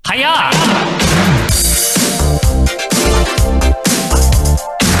Hiya!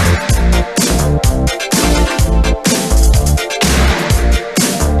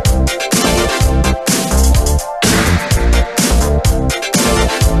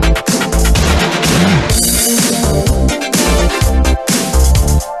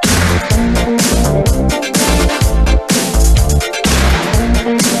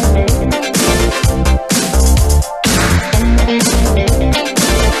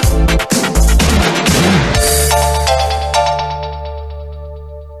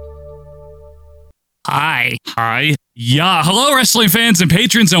 Hi. Yeah. Hello, wrestling fans and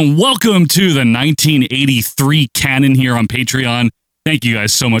patrons, and welcome to the 1983 canon here on Patreon. Thank you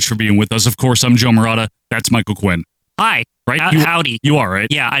guys so much for being with us. Of course, I'm Joe Murata. That's Michael Quinn. Hi. Right? Howdy. You are, right?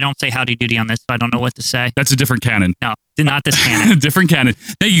 Yeah, I don't say howdy doody on this, so I don't know what to say. That's a different canon. No, not this canon. Different canon.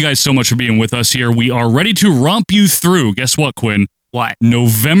 Thank you guys so much for being with us here. We are ready to romp you through. Guess what, Quinn? What?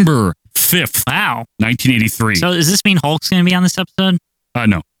 November 5th. Wow. 1983. So does this mean Hulk's going to be on this episode?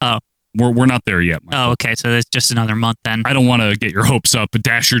 No. Oh. We're not there yet, Michael. Oh, okay. So it's just another month then. I don't want to get your hopes up, but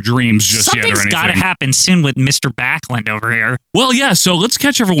dash your dreams just yet or anything. Something's got to happen soon with Mr. Backlund over here. Well, yeah, so let's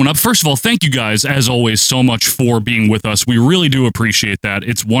catch everyone up. First of all, thank you guys, as always, so much for being with us. We really do appreciate that.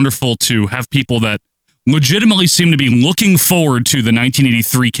 It's wonderful to have people that legitimately seem to be looking forward to the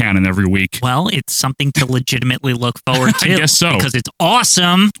 1983 canon every week. Well, it's something to legitimately look forward to. I guess so. Because it's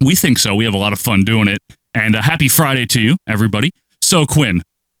awesome. We think so. We have a lot of fun doing it. And happy Friday to you, everybody. So, Quinn.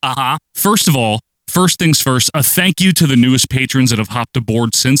 First of all, first things first, a thank you to the newest patrons that have hopped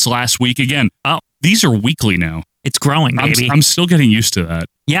aboard since last week. Again, these are weekly now. It's growing, baby. I'm still getting used to that.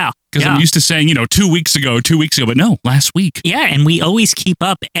 Yeah. Because I'm used to saying, 2 weeks ago, but no, last week. Yeah, and we always keep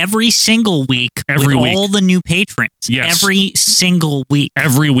up every single week with all the new patrons. Yes. Every single week.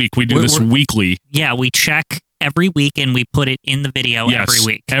 Every week. We do this weekly. Yeah, we check every week and we put it in the video every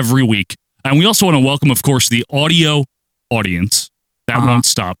week. Every week. And we also want to welcome, of course, the audio audience. That won't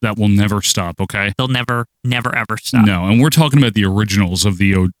stop. That will never stop, okay? They'll never, ever stop. No, and we're talking about the originals of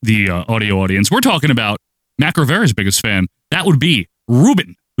the audio audience. We're talking about Mac Rivera's biggest fan. That would be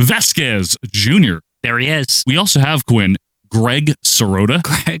Ruben Vasquez Jr. There he is. We also have, Quinn, Greg Sirota.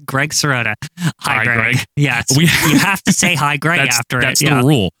 Greg Sirota. Hi, Greg. Yes. You have to say hi, Greg, after it. That's the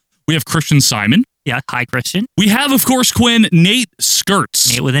rule. We have Christian Simon. Yeah, hi, Christian. We have, of course, Quinn, Nate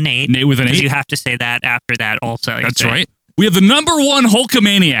Skirts. Nate with an 8. Nate with an 8. You have to say that after that also. That's right. We have the number one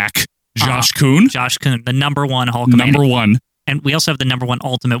Hulkamaniac, Josh Kuhn. Josh Kuhn, the number one Hulkamaniac. Number one. And we also have the number one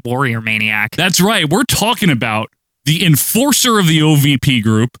Ultimate Warrior Maniac. That's right. We're talking about the enforcer of the OVP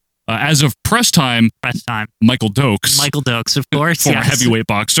group. As of press time, Michael Dokes. Michael Dokes, of course. Former heavyweight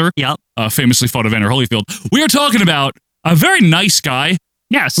boxer. Yep. Famously fought Evander Holyfield. We are talking about a very nice guy.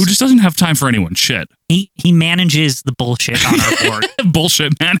 Yes. Who just doesn't have time for anyone. Shit. He manages the bullshit on our board.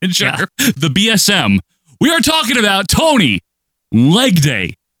 Bullshit manager. Yeah. The BSM. We are talking about Tony Leg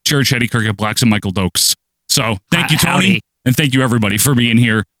Day, Jared Shetty, Kirk Blacks, and Michael Dokes. So thank you, Tony. Howdy. And thank you, everybody, for being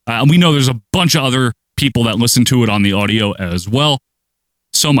here. And we know there's a bunch of other people that listen to it on the audio as well.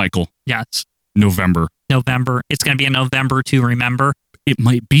 So, Michael. Yes. November. It's going to be a November to remember. It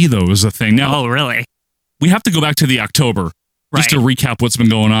might be, though, is the thing. Now, oh, really? We have to go back to the October just to Right. recap what's been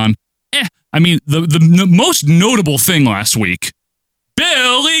going on. I mean, the most notable thing last week,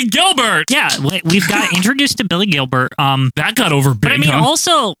 Billy Gilbert. Yeah, we've got introduced to Billy Gilbert. That got over big, But I mean, huh?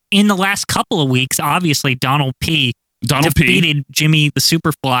 also in the last couple of weeks, obviously Donald P. defeated Jimmy the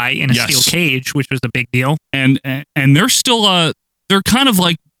Superfly in a steel cage, which was a big deal. And they're still they're kind of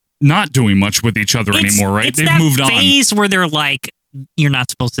like not doing much with each other anymore, right? They've moved on. Phase where they're like, you're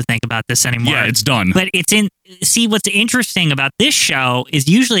not supposed to think about this anymore. Yeah, it's done. But see, what's interesting about this show is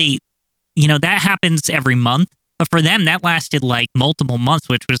usually, that happens every month. But for them, that lasted like multiple months,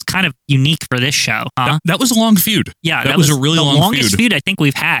 which was kind of unique for this show. Huh? That was a long feud. Yeah, that was a really long feud. The longest feud I think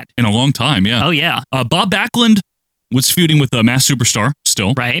we've had. In a long time, yeah. Oh, yeah. Bob Backlund was feuding with Mass Superstar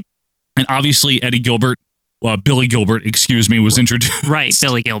still. Right. And obviously Billy Gilbert, was introduced. Right,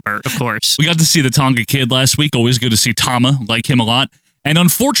 Billy Gilbert, of course. We got to see the Tonga Kid last week. Always good to see Tama. Like him a lot. And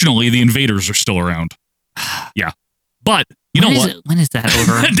unfortunately, the Invaders are still around. Yeah. But, you know what? When is that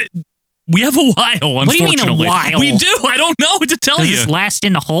over? We have a while, unfortunately. What do you mean a while? We do. I don't know what to tell you. Does this last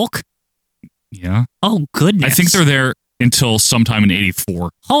into Hulk? Yeah. Oh, goodness. I think they're there until sometime in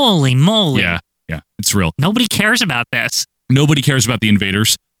 84. Holy moly. Yeah. It's real. Nobody cares about this. Nobody cares about the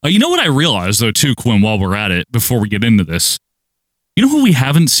Invaders. You know what I realized, though, too, Quinn, while we're at it, before we get into this? You know who we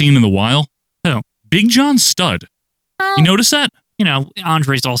haven't seen in a while? Who? Big John Studd. You notice that?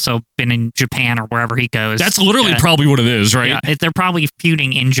 Andre's also been in Japan or wherever he goes. That's literally probably what it is, right? Yeah, they're probably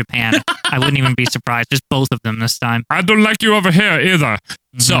feuding in Japan. I wouldn't even be surprised. Just both of them this time. I don't like you over here either.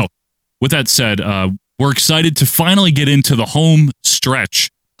 Mm-hmm. So, with that said, we're excited to finally get into the home stretch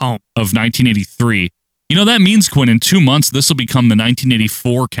of 1983. That means, Quinn, in 2 months, this will become the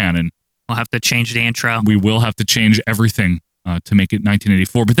 1984 canon. We'll have to change the intro. We will have to change everything to make it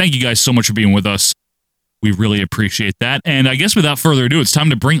 1984. But thank you guys so much for being with us. We really appreciate that. And I guess without further ado, it's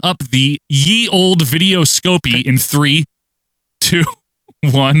time to bring up the ye old video Scopy in 3, 2,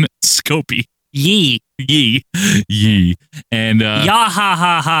 1, Scopy. Ye. And ha ha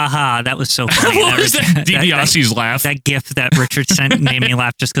ha ha. That was so funny. What was that DiBiase's laugh? That gif that Richard sent made me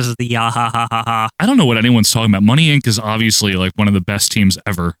laugh just because of the ya ha ha ha ha. I don't know what anyone's talking about. Money Inc. is obviously like one of the best teams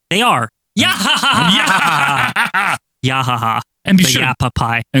ever. They are. Ya ha ha ha. Ya ha ha. And be the sure, Yappa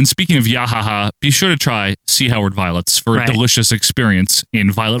pie. And speaking of Yahaha, be sure to try Sea Howard Violets for a delicious experience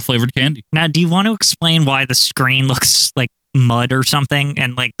in violet flavored candy. Now, do you want to explain why the screen looks like mud or something,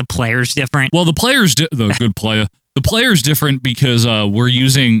 and like the player's different? Well, the good player. The player's different because we're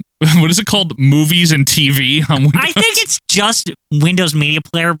using what is it called? Movies and TV on Windows. I think it's just Windows Media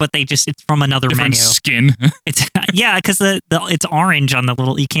Player, but it's from another different menu. Skin. It's because it's orange on the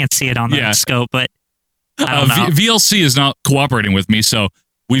little. You can't see it on the scope, but. I don't know. VLC is not cooperating with me, so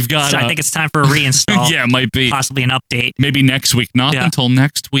we've got... So I think it's time for a reinstall. Yeah, it might be. Possibly an update. Maybe next week. Not until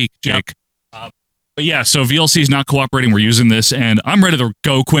next week, Jake. Yep. But yeah, so VLC is not cooperating. We're using this, and I'm ready to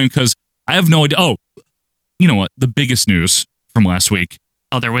go, Quinn, because I have no idea. Oh, you know what? The biggest news from last week.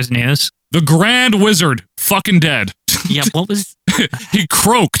 Oh, there was news? The Grand Wizard fucking dead. Yeah, what was... He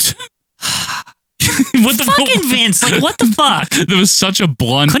croaked. What the fucking Vince? Like, what the fuck? There was such a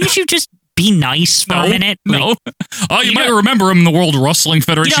blunt... Couldn't you just... be nice for a minute? No. You might remember him in the World Wrestling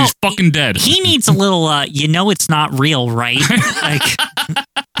Federation. He's fucking dead. He needs a little, it's not real, right? Like,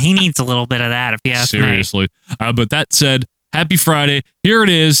 he needs a little bit of that, if you ask me. Seriously. But that said, happy Friday. Here it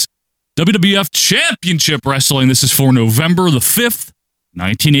is. WWF Championship Wrestling. This is for November the 5th,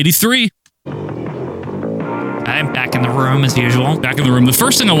 1983. I'm back in the room as usual. Back in the room. The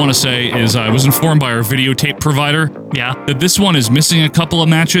first thing I want to say is I was informed by our videotape provider that this one is missing a couple of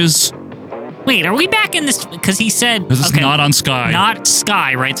matches. Wait, are we back in this? Because he said... Because it's not on Sky. Not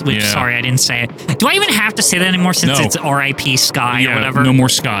Sky, right? Which, sorry, I didn't say it. Do I even have to say that anymore since it's RIP Sky or whatever? No more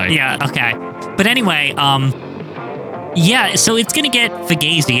Sky. Yeah, okay. But anyway, so it's going to get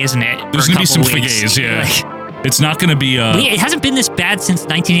Fugazi, isn't it? There's going to be some Fugazi, yeah. It's not going to be... it hasn't been this bad since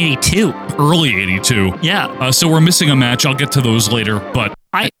 1982. Early 82. Yeah. So we're missing a match. I'll get to those later, but...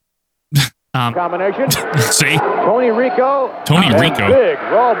 Combination. See? Tony Rico. Big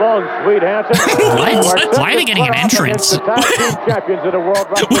Raw Bones Sweet Hansen. What? Why are they getting an entrance? Champions of the World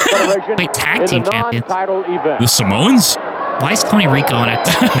Wrestling Federation. Wait, tag team champions? The Samoans? Why is Tony Rico in a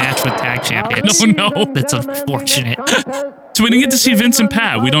match with tag champions? No. That's unfortunate. So we didn't get to see Vince and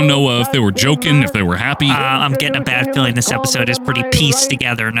Pat. We don't know if they were joking, if they were happy. I'm getting a bad feeling this episode is pretty pieced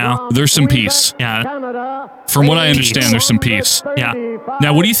together now. There's some peace. Yeah. From what I understand, there's some peace. Yeah.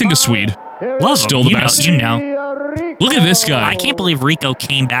 Now, what do you think of Swede? Love Still him. the best. You know. Look at this guy. I can't believe Rico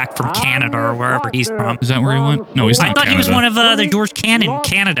came back from Canada or wherever he's from. Is that where he went? No, he's not. I thought Canada. He was one of the George Cannon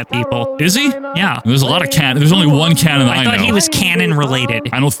Canada people. Is he? Yeah. There's a lot of Cannon. There's only one Cannon I know. I thought he was Cannon related.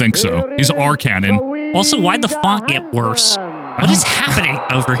 I don't think so. He's our Cannon. Also, why'd the font get worse? What is happening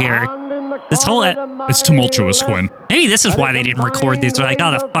over here? This whole... It's tumultuous, Quinn. Maybe this is why they didn't record these. They're like,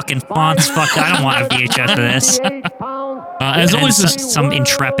 oh, the fucking font's fucked. I don't want a VHS of this. As always, some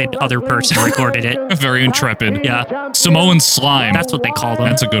intrepid other person recorded it. Very intrepid. Yeah. Samoan Slime. That's what they call them.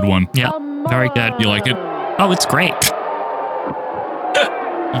 That's a good one. Yeah. Very good. You like it? Oh, it's great.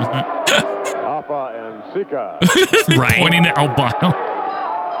 Alpha and Sika. Right. Pointing to albino.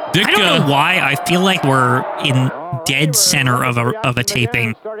 Dick, I don't know why. I feel like we're in dead center of a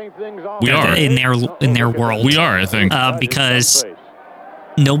taping. We are in their world. We are, I think, because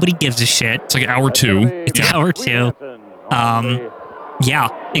nobody gives a shit. It's like hour 2. It's hour 2. Yeah,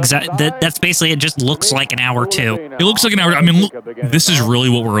 exactly. That's basically it. Just looks like an hour 2. It looks like an hour. I mean, look, this is really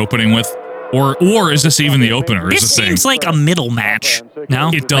what we're opening with. Or is this even the opener? This seems like a middle match.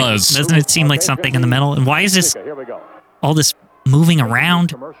 No, it does. Doesn't it seem like something in the middle? And why is this all this moving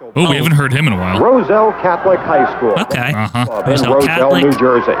around? Oh, we haven't heard him in a while. Roselle Catholic High School. Okay. Roselle, Catholic. New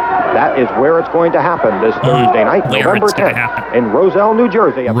Jersey. That is where it's going to happen this Thursday night, November 10th, in Roselle, New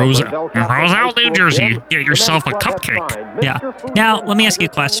Jersey. Roselle, New Jersey. Get yourself a cupcake. Yeah. Now, let me ask you a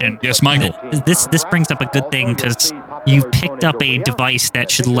question. Yes, Michael. This brings up a good thing because you picked up a device that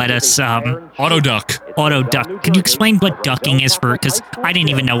should let us auto duck. Auto duck. Can you explain what ducking is for? Because I didn't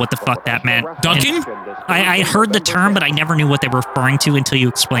even know what the fuck that meant. Ducking? I heard the term, but I never knew what they were referring to until you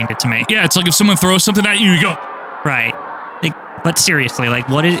explained it to me. Yeah, it's like if someone throws something at you, you go. Right. But seriously,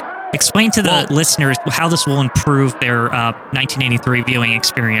 what is... Explain to the listeners how this will improve their 1983 viewing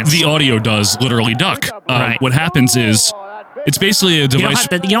experience. The audio does literally duck. Right. What happens is, it's basically a device...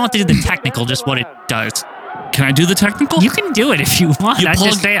 You don't have to do the technical, just what it does. Can I do the technical? You can do it if you want.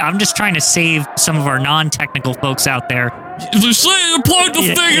 I'm just trying to save some of our non-technical folks out there. You plug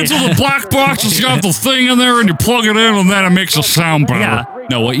the thing into the black box, it's got the thing in there, and you plug it in, and then it makes a sound better. Yeah.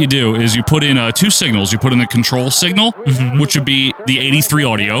 No, what you do is you put in two signals. You put in the control signal, which would be the 83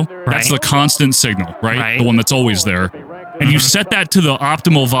 audio. Right. That's the constant signal, right? The one that's always there. And you set that to the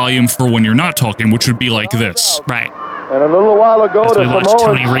optimal volume for when you're not talking, which would be like this. Right. And a little while ago, we watched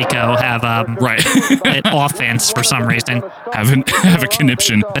Tony Rico have an offense for some reason. Have a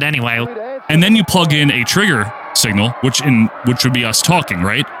conniption. But anyway. And then you plug in a trigger signal, which would be us talking,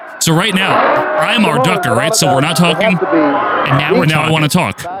 right? So right now, I'm our ducker, right? So we're not talking. And now we're talking. I want to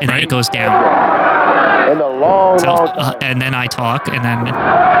talk. And then it goes down. And then I talk, and then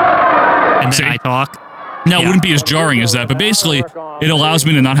I talk. Now, it wouldn't be as jarring as that, but basically, it allows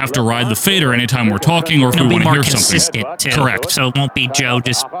me to not have to ride the fader anytime we're talking or if we want to hear something. Too. Correct. So it won't be Joe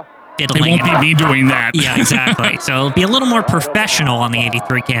just fiddling. It won't be me doing that. Yeah, exactly. So it'll be a little more professional on the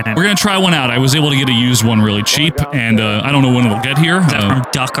 83 Canon. We're going to try one out. I was able to get a used one really cheap, and I don't know when it'll get here. Is that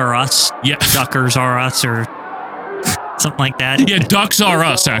from Duck R Us? Yeah. Duckers R Us or something like that? Yeah, Ducks R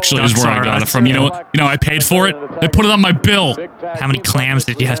Us, actually, Ducks is where I got it from. You know, I paid for it. I put it on my bill. How many clams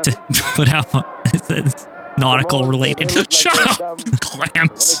did you have to put out? It's nautical related. Shut up.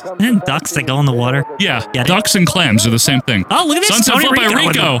 Clams. And ducks that go in the water. Yeah, ducks and clams are the same thing. Oh, look at this. Sunset Tony Flip by Rico.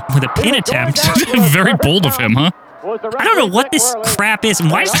 Rico. With a pin attempt. Very bold of him, huh? I don't know what this crap is.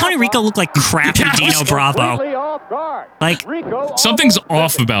 And why does Tony Rico look like crappy Dino Bravo? Like, something's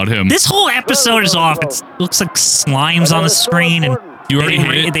off about him. This whole episode is off. It looks like slime's on the screen, and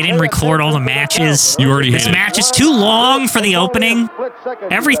they didn't record all the matches. You already hate it. This match is too long for the opening.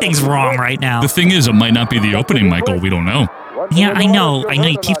 Everything's wrong right now. The thing is, it might not be the opening, Michael. We don't know. Yeah, I know.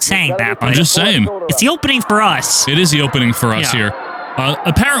 You keep saying that. But I'm just saying. It's the opening for us. It is the opening for us here.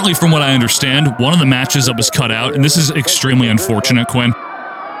 Apparently, from what I understand, one of the matches that was cut out, and this is extremely unfortunate, Quinn.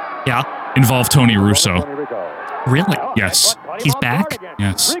 Yeah. Involved Tony Russo. Really? Yes. He's back?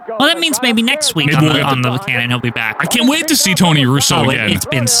 Yes. Well, that means maybe next week on the Canon he'll be back. I can't wait to see Tony Russo again. It's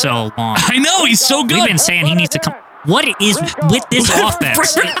been so long. I know, he's so good. We've been saying he needs to come. What is with this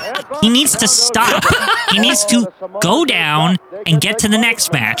offense? He needs to stop. He needs to go down and get to the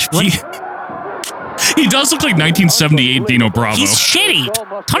next match. He does look like 1978 Dino Bravo. He's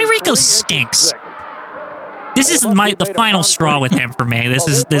shitty. Tony Rico stinks. This is the final straw with him for me. This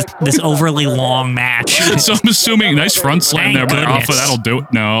is this overly long match. So I'm assuming nice front slam there, but Offer, that'll do it.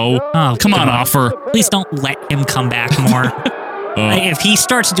 No. Oh, come on, Offer. Please don't let him come back more. If he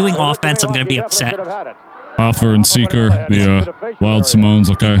starts doing offense, I'm going to be upset. Offer and Seeker, the Wild Simones,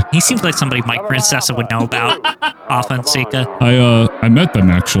 okay. He seems like somebody Mike Princessa would know about. Offa and Seeker. I met them,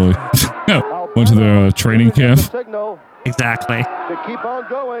 actually. Went to their training camp. Exactly.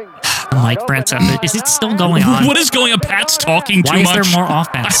 Mike Princessa. Is it still going on? What is going on? Pat's talking too much. Why is there more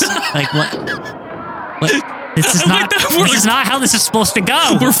offense? Like, what? This is not how this is supposed to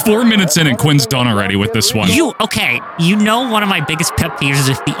go. We're 4 minutes in and Quinn's done already with this one. You know one of my biggest pet peeves is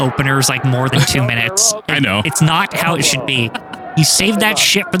if the opener is like more than 2 minutes. I know. It's not how it should be. You save that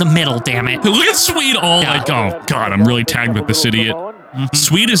shit for the middle, damn it. Look at Swede like, oh God, I'm really tagged with this idiot. Mm-hmm.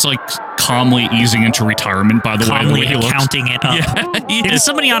 Swede is like calmly easing into retirement, by the way. Calmly accounting it up. Yeah, Did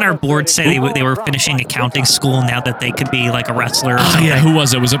somebody on our board say they were finishing accounting school now that they could be like a wrestler or something? Yeah, who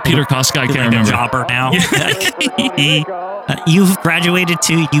was it? Was it Peter Koska? I can't remember. A jobber now. Yeah. You've graduated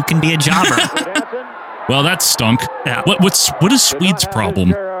too. You can be a jobber. Well, that stunk. Yeah. What is Swede's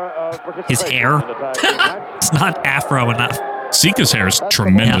problem? His hair. It's not afro enough. Sika's hair is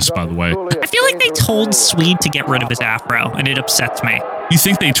tremendous, by the way. I feel like they told Swede to get rid of his afro, and it upsets me. You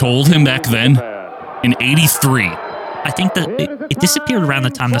think they told him back then? In 83? I think that it disappeared around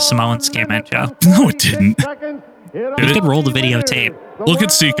the time the Samoans came in, Joe. No, it didn't. You could roll the videotape. Look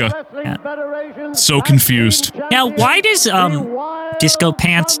at Sika. Yeah. So confused. Now, why does Disco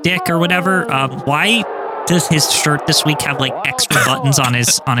Pants Dick or whatever, why does his shirt this week have like extra buttons on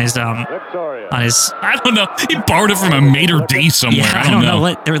his I don't know. He borrowed it from a Mater D somewhere. Yeah, I don't know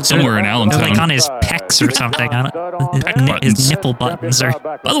what somewhere in Allentown. They're like on his pecs pecs or something. His nipple buttons are.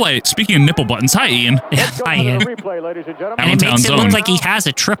 By the way, speaking of nipple buttons, hi Ian. Hi Ian. And it makes it look like he has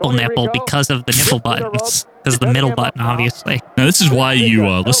a triple nipple because of the nipple buttons. Because of the middle button, obviously. Now, this is why you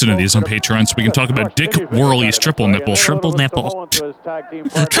listen to these on Patreon, so we can talk about Dick Worley's triple nipple. Triple nipple.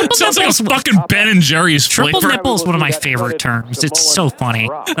 Sounds like a fucking Ben and Jerry's flavor. Triple nipple is one of my favorite terms. It's so funny.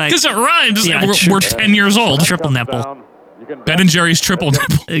 Because it rhymes. Yeah, we're 10 years old. Triple nipple. Ben and Jerry's triple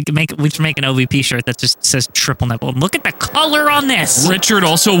nipple. We should make an OVP shirt that just says triple nipple. Look at the color on this. Richard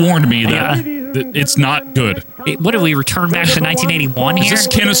also warned me that it's not good. What did we return back to 1981 here? Is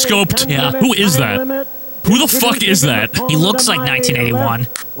this kinescoped? Yeah. Who is that? Who the fuck is that? He looks like 1981.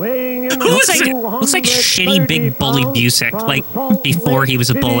 Looks like shitty big bully Busick, like before he was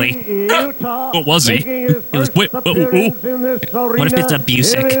a bully. What was he? It was. What if it's a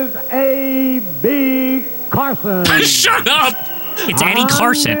Busick? Carson. Shut up! It's Eddie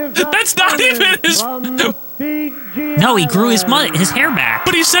Carson. That's not even his. No, he grew his hair back.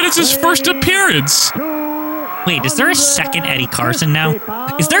 But he said it's his first appearance. Wait, is there a second Eddie Carson now?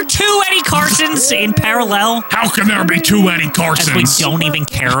 Is there two Eddie Carsons in parallel? How can there be two Eddie Carsons? As we don't even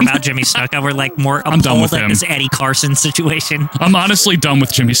care about Jimmy Snuka. We're like more appalled at this Eddie Carson situation. I'm honestly done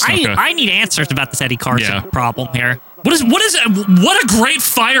with Jimmy Snuka. I need answers about this Eddie Carson problem here. What is what a great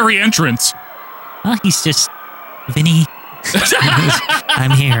fiery entrance. Well, he's just Vinny.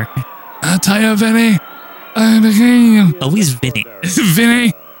 I'm here. I'll tell you, Vinny. I'm the king. Always Vinny.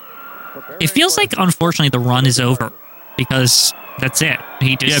 Vinny. It feels like, unfortunately, the run is over because that's it.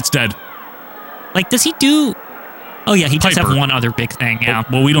 He just it's dead. Like, does he do? Oh yeah, he does have one other big thing. Yeah.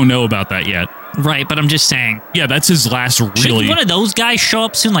 Well, we don't know about that yet. Right, but I'm just saying. Yeah, that's his last really. Shouldn't one of those guys show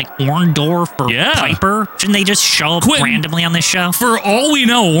up soon, like Orndorff or Piper? Shouldn't they just show up randomly on this show? For all we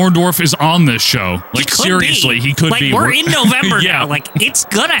know, Orndorff is on this show. Like, seriously, he could be. We're in November now. Like, it's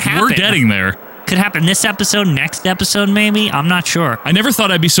gonna happen. We're getting there. Could happen this episode, next episode, maybe. I'm not sure. I never thought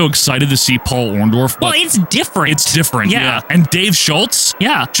I'd be so excited to see Paul Orndorff. But well, it's different. It's different, yeah. And Dave Schultz,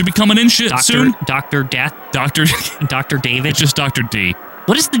 should be coming in soon. Dr. Death. Dr. David. It's just Dr. D.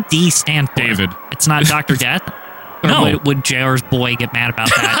 What does the D stand for? David. It's not Dr. Death? Or No. would JR's boy get mad about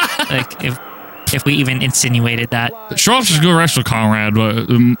that? Like, if we even insinuated that. Schultz is a good wrestler, Conrad, but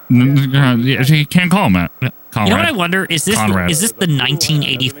you can't call him that. Conrad. You know what I wonder? Is this the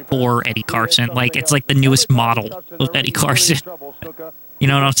 1984 Eddie Carson? Like, it's like the newest model of Eddie Carson. You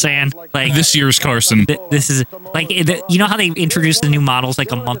know what I'm saying? Like this year's Carson. This is like, you know how they introduced the new models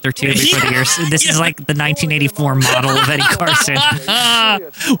like a month or two before the years? This is like the 1984 model of Eddie Carson.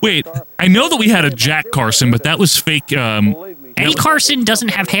 Wait, I know that we had a Jack Carson, but that was fake. Eddie Carson doesn't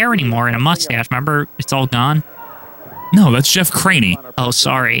have hair anymore and a mustache. Remember? It's all gone. No, that's Jeff Craney. Oh,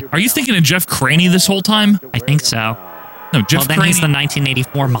 sorry. Are you thinking of Jeff Craney this whole time? I think so. No, Jeff then Craney. he's the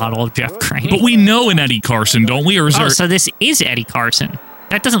 1984 model of Jeff Craney. But we know an Eddie Carson, don't we? Or is there... so this is Eddie Carson.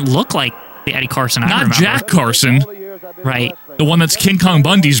 That doesn't look like the Eddie Carson I remember. Not Jack Carson. Right. The one that's King Kong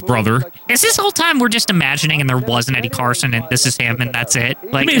Bundy's brother. Is this whole time we're just imagining and there was an Eddie Carson and this is him and that's it?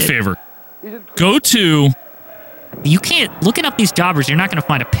 Like, do me a favor. Go to... You can't... Looking up these jobbers, you're not going to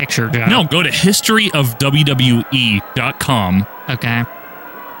find a picture, Joe. No, go to historyofwwe.com. Okay.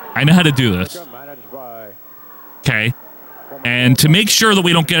 I know how to do this. Okay. And to make sure that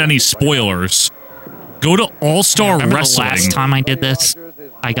we don't get any spoilers, go to All-Star Wrestling. The last time I did this,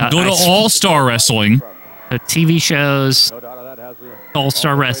 Go to All-Star Wrestling. The TV shows,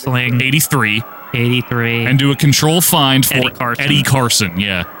 All-Star Wrestling. 83. And do a control find for Eddie Carson.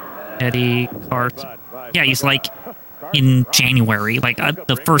 Yeah. Eddie Carson. Yeah, he's like in January. Like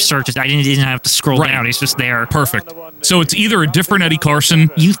the first searches, I didn't have to scroll down. He's just there. Perfect. So it's either a different Eddie Carson.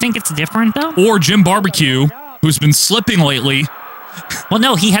 You think it's different though? Or Jim Barbecue, who's been slipping lately. Well,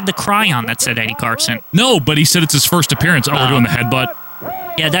 no, he had the cryon that said Eddie Carson. No, but he said it's his first appearance. Oh, we're doing the headbutt.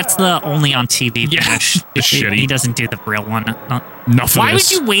 Yeah, that's the only on TV. Yeah, shitty. He doesn't do the real one. Why would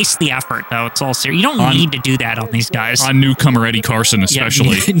you waste the effort, though? It's all serious. You don't need to do that on these guys. On newcomer Eddie Carson,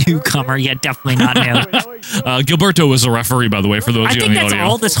 especially. Yeah, newcomer, yeah, definitely not new. Gilberto was a referee, by the way, for those of you in the audio. I think that's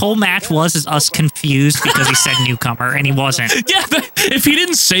all this whole match was, is us confused because he said newcomer, and he wasn't. Yeah, if he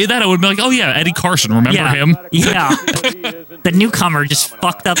didn't say that, I would be like, oh yeah, Eddie Carson, remember him? Yeah. The newcomer just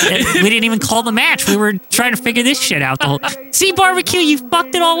fucked up. We didn't even call the match. We were trying to figure this shit out. See, Barbecue, you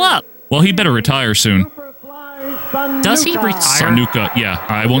fucked it all up. Well, he better retire soon. Does he retire? Snuka, yeah.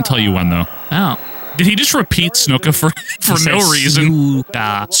 I won't tell you when, though. Oh. Did he just repeat Snuka for no reason?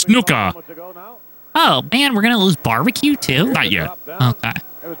 Snuka. Oh, man, we're going to lose Barbecue, too? Not yet. Okay.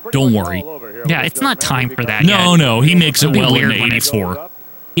 Don't worry. Yeah, it's not time for that yet. No, he makes it well in 84.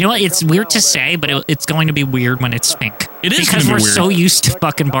 You know what? It's weird to say, but it's going to be weird when it's Spink. It is because we're so used to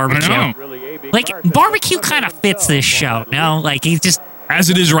fucking Barbecue. I know. Like, barbecue kind of fits this show, no? Like, he's just... As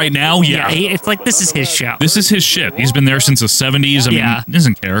it is right now, yeah. It's like, this is his show. This is his shit. He's been there since the 70s. I mean, he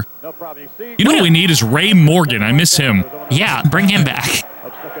doesn't care. You know what we need is Ray Morgan. I miss him. Yeah, bring him back.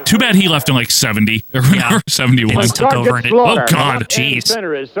 Too bad he left in like 70 or 71. Vince took over in it. Oh, God. Jeez.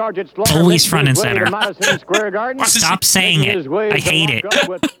 Always front and center. Stop saying it. I hate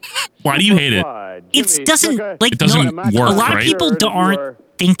it. Why do you hate it? It doesn't, like, it doesn't work, a lot right? of people aren't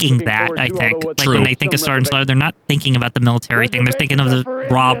thinking that, I think. Like, True. when they think of Sergeant Slaughter, they're not thinking about the military thing. They're thinking of the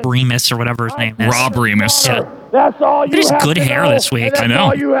Rob Remus or whatever his name is. Rob Remus. Yeah. That's all you There's have good to hair know. this week. And I that's know.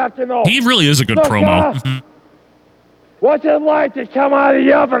 all you have to know. He really is a good Look, promo. What's it like to come out of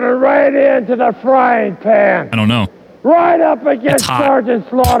the oven and right into the frying pan? I don't know. Right up against It's hot. Sergeant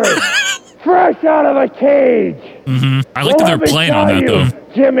Slaughter. Fresh out of a cage. I like that they're playing on that,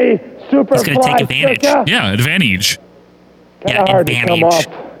 though. Jimmy Superfly He's gonna take advantage. Sticka. Yeah, advantage. Kinda hard to come advantage.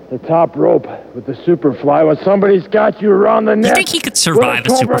 off the top rope with the Superfly when somebody's got you around the neck. You think he could survive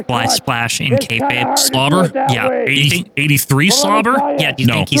a with Cobra Superfly Clutch. splash in It's kinda kayfabe? hard to do Slobber? it that Yeah. way. 83 slobber? Yeah, do you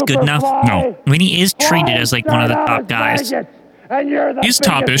No. think he's good enough? No. I mean, he is treated as like one of the top guys. He's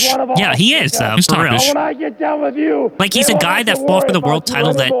top-ish. Yeah, he is, though, He's for real. top-ish. When I get done with you, Like, he's a guy that fought for the world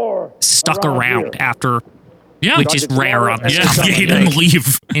title that stuck around after, Yeah. which is rare on this Yeah, company. he didn't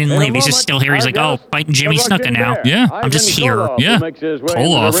leave. He didn't leave. He's just still here. He's like, oh, fighting Jimmy Snuka now. Yeah. I'm just here. Yeah.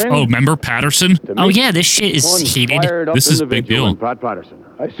 Koloff. Oh, remember Patterson? Oh, yeah, this shit is heated. This is a big deal.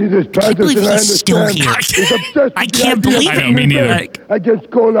 I see this I can't believe Patterson, he's still understand. here. He's obsessed with I the can't idea believe of it. I know, me neither. Like, against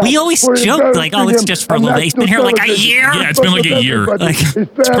Koloff we always for joke, like, oh, it's embarrassing just for a him little on bit. He's been here like a national year. Yeah, it's been like a year.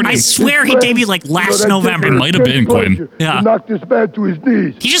 Like, I swear he debuted, like, last November. It might have been, Quinn. Yeah. Knocked this man to his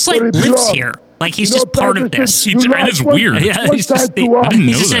knees. He just, like, But he lives belongs. here. Like, he's You know, just part of Patterson, this. He- you that is lied one- weird. Yeah, one he's time just, to us I didn't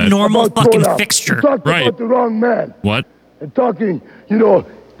he's know just a that. normal about fucking Koloff. fixture. You talked Right. about the wrong man. What? And talking, you know,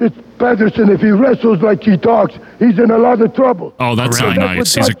 this Patterson, if he wrestles like he talks, he's in a lot of trouble. Oh, that's Really? not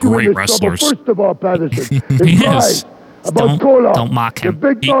nice. He's a great wrestler. First of all, Patterson, He his is. lies about Don't- Koloff. don't mock him. The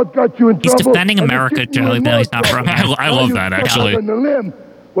big He- dog got you in He's trouble. defending and America, he's getting Joe, you in even though more he's not from trouble. here. I love that, Now you actually. step on the limb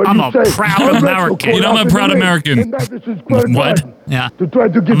where I'm you a say, proud "I'll wrestle American." You know, I'm a Koloff proud in the ring American. in Madison Square What? Garden Yeah. To try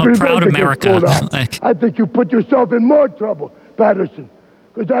to get I'm a revenge proud against America. Koloff. Like- I think you put yourself in more trouble, Patterson.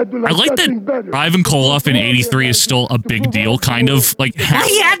 I like that Ivan Koloff in 83 is still a big deal, kind of. Like, Well,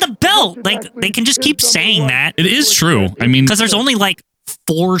 he had the belt. Like, they can just keep saying that. it is true. I mean, Because there's only, like,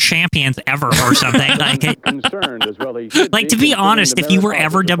 4 champions ever or something. Like, to be honest, if you were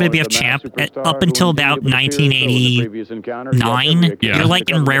ever WWF champ up until about 1989, Yeah. you're like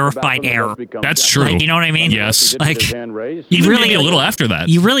in rarefied air. that's true. Like, you know what I mean? Yes. Like, Even you really maybe a little after that.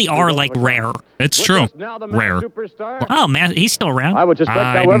 You really are like rare. It's true. Rare. Oh man, he's still around. I would suspect,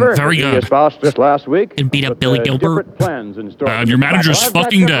 I'm however, very he good. espoused just last week. And beat up with, Billy Gilbert. different plans in store. Your manager's I've got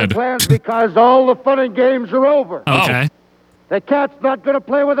fucking different dead. plans because all the fun and games are over. Okay. The cat's not going to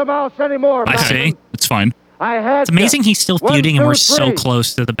play with a mouse anymore. I Patterson. see. It's fine. I had It's amazing he's still One, feuding and two, we're so three.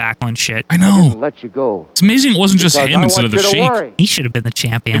 close to the Backlund shit. I to know. let you go. It's amazing it wasn't just Because him I instead of want the you to Sheik. worry. He should have been the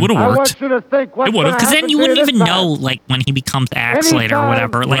champion. It would I have want worked. you to think what's It would've. gonna Because then happen you to wouldn't this even time. know, like, when he becomes Axe Later or Anytime,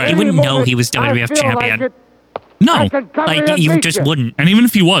 whatever. Like, Right. you wouldn't any know moment he was I WWF feel champion. Like it, No. I can come Like, in and you beat just wouldn't. And even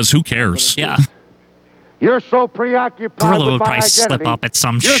if he was, who cares? Yeah. You're so preoccupied Gorilla with would my probably slip identity. up at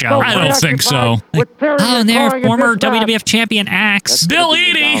some You're show. so I don't think so. preoccupied with tearing Oh, and and there, clawing at former this man. WWF champion Axe. Bill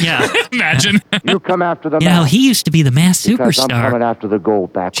Eadie! Yeah. Imagine. You come after the You know, man. he used to be the mass Because I'm coming superstar. after the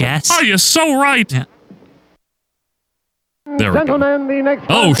gold back. Jess. Oh, you're so right. Yeah. There we go. Gentlemen, the next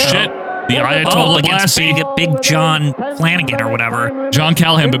Oh, contest shit. The Oh, Ayatollah against Blassie. Big John Flanagan or whatever. John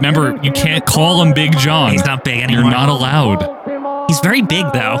Callahan, but remember, you can't call him Big John. He's not big You're anymore. not allowed. He's very big,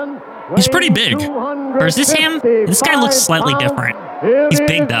 though. He's pretty big. Or is this him? This guy looks slightly different. He's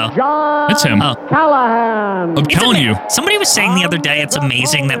big, though. That's him. Oh. Callahan. I'm telling you. Somebody was saying the other day it's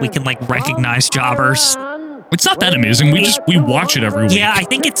amazing that we can, like, recognize jobbers. It's not that amazing. We watch it every week. Yeah, I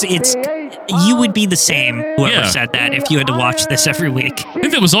think it's you would be the same, whoever Yeah. said that, if you had to watch this every week. I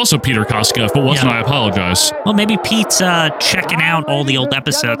think that was also Peter Koska. If it wasn't, Yeah. I apologize. Well, maybe Pete's checking out all the old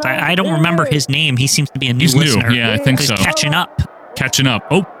episodes. I don't remember his name. He seems to be a new He's new. listener. Yeah, I think He's so. catching up. Catching up.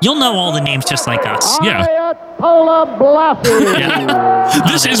 Oh, You'll know all the names just like us. yeah. Ayatollah Blassie. Yeah.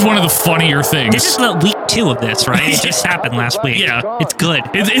 This is one of the funnier things. This is the week 2 of this, right? It just happened last week. Yeah. It's good.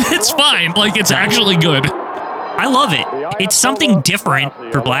 It's fine. Like, it's actually good. I love it. It's something different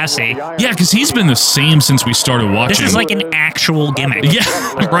for Blassie. Yeah, because he's been the same since we started watching. This is like an actual gimmick. Yeah,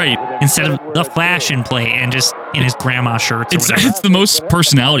 right. Instead of the fashion plate and just in his grandma shirts or It's whatever. the most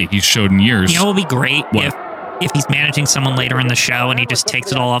personality he's showed in years. You know what would be great What? if if he's managing someone later in the show and he just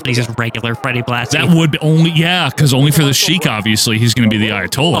takes it all off and he's just regular Freddie Blassie. That would be because only for the Sheik, obviously, he's going to be the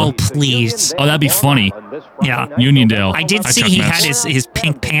Ayatollah. Oh, please. Oh, that'd be funny. Yeah. Uniondale. I did see he had his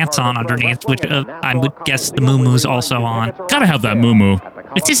pink pants on underneath, which I would guess the moo-moo's also on. Gotta have that moo-moo.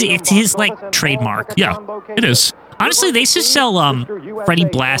 It's his like, trademark. Yeah, it is. Honestly, they should sell Freddie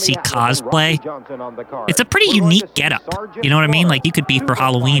Blassie cosplay. It's a pretty unique getup. You know what I mean? Like, you could be for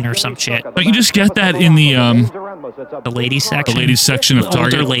Halloween or some shit. Don't you just get that in the ladies section? The ladies section of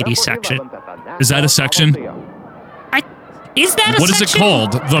Target? Older ladies section. Is that a section? Is that a What section? is it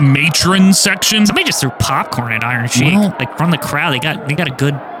called? The matron section? Somebody just threw popcorn at Iron Sheik. Well, like, from the crowd, they got a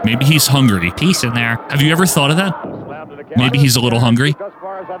good maybe he's hungry. piece in there. Have you ever thought of that? Maybe he's a little hungry?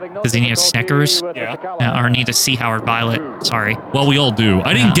 Does he need a Snickers? Or need a Sea Howard Violet? Sorry. Well, we all do.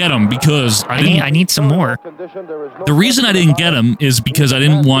 I didn't get him because I need some more. The reason I didn't get him is because I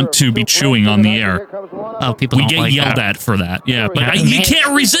didn't want to be chewing on the air. Oh, people We don't get like yelled that. at for that. Yeah, but Yeah. you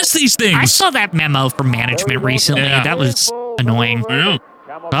can't resist these things. I saw that memo from management recently. Yeah. That was annoying. Yeah.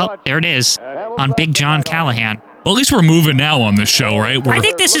 Well, there it is on Big John Callahan. Well, at least we're moving now on this show, right? I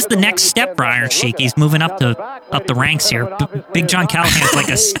think this is the next step for Iron Sheik. He's moving up the ranks here. Big John Callahan's like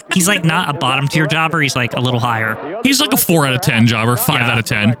he's like not a bottom tier jobber. He's like a little higher. He's like a 4 out of 10 jobber, 5 out of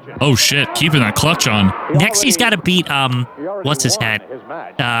 10. Oh shit, keeping that clutch on. Next, he's got to beat what's his head,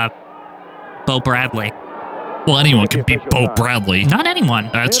 Bo Bradley. Well, anyone can beat Bo Bradley. Not anyone.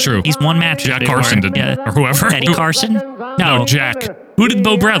 That's true. He's one match. Jack Carson did, or whoever. Eddie Carson? No, Jack. Who did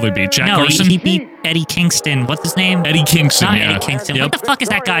Bo Bradley beat? Jack Carson? he beat Eddie Kingston. What's his name? Eddie Kingston, Not yeah. Eddie Kingston. Yep. What the fuck is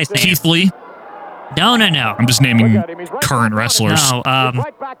that guy's name? Keith Lee? No. I'm just naming current wrestlers. No,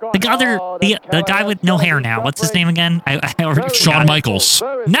 the guy with no hair now. What's his name again? I already Shawn forgot. Michaels.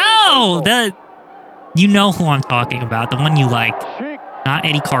 No, you know who I'm talking about. The one you like. Not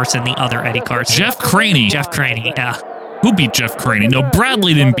Eddie Carson, the other Eddie Carson. Jeff Craney. Jeff Craney, yeah. Who beat Jeff Craney? No,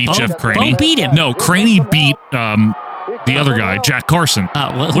 Bradley didn't beat Jeff Craney. Bo beat him. No, Craney beat the other guy, Jack Carson.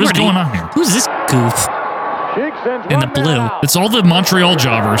 What is going on here? Who's this goof in the blue? It's all the Montreal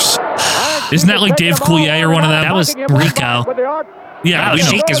jobbers. Isn't that like Dave Coulier or one of them? That was Rico. Yeah, Wow, we know.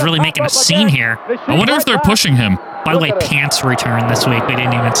 Sheik is really making a scene here. I wonder if they're pushing him. By the way, pants return this week. We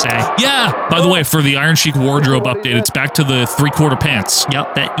didn't even say. Yeah. By the way, for the Iron Sheik wardrobe update, it's back to the 3/4 pants.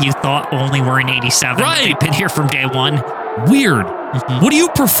 Yep, that you thought only were in 87. Right. They've been here from day one. Weird. What do you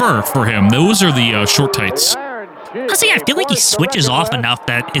prefer for him? Those are the short tights. Honestly, I feel like he switches off enough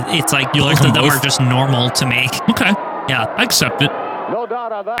that it's like You like both of them them both? are just normal to me. Okay. Yeah. I accept it.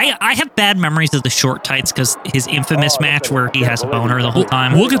 I have bad memories of the short tights because his infamous match where he has a boner the whole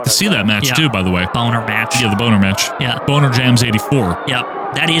time. We'll get to see that match Yeah. too, by the way. Boner match. Yeah, the Boner match. Yeah. Boner Jams 84.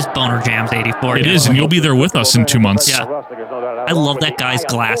 Yep. That is Boner Jams 84. It is, and you'll be there with us in 2 months. Yeah. I love that guy's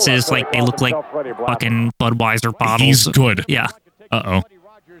glasses. Like, they look like fucking Budweiser bottles. He's good. Yeah. Uh-oh.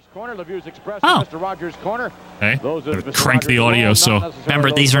 Oh. Okay. Gotta crank the audio, so.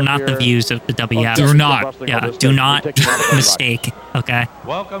 Remember, these are not the views of the WF. They're not. Yeah, do not mistake. Okay.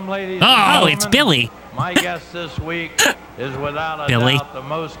 Welcome, ladies. Oh, it's Billy. My guest this week is without a Billy. doubt the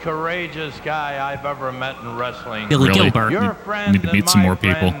most courageous guy I've ever met in wrestling. Billy Really? Gilbert. Your Need- friend need to meet and some my more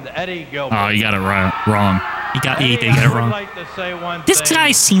people. friend, Eddie Gilbert. Oh, you got it wrong. You Eddie, did get it I would wrong. like to say one This thing.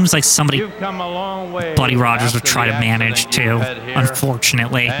 guy seems like somebody You've come a long way Buddy Rogers would after try the to manage accident you too, had here.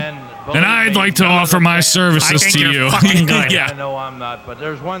 unfortunately. And I'd like to offer my services I think to you're you. fucking good. Yeah. I know I'm not, but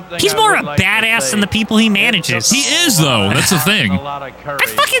there's one thing He's I more would a like to badass say. than the people he manages. He is, though. That's the thing. A lot of courage. I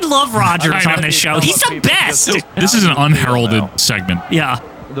fucking love Rogers I know. on this show. He's the best. This is an unheralded segment. Yeah.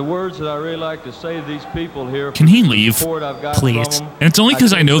 The words that I really like to say to these people here. Can he leave? Support I've got Please. from them. And it's only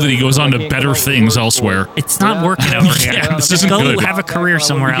because I know that he goes on to better things elsewhere. It's not working over here. Yeah, this Just isn't go good. have a career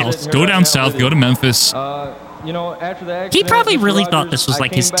somewhere else. Go down south, go to Memphis. You know, after the He accident, probably Mr. really Rogers, thought this was I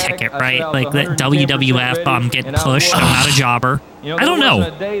like his came back, ticket, I said right? I was Like that 110% WWF, ready, I'm getting and I pushed, was. I'm not a jobber. You know, I don't there know.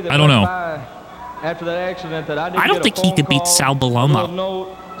 wasn't a day that I don't went know. by After that accident, that I I don't didn't think get a he phone could beat call, Sal a Bellomo. little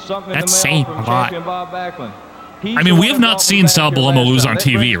note, something in That's the mail saying from a lot. champion Bob Backlund. He's I mean, the we one have that not brought me seen back Sal here Bellomo last lose time. on That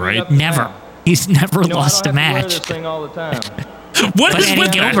TV, brings me right? up to Never. town. He's never You know, lost I a don't have to wear match. this thing all the time. What But is Eddie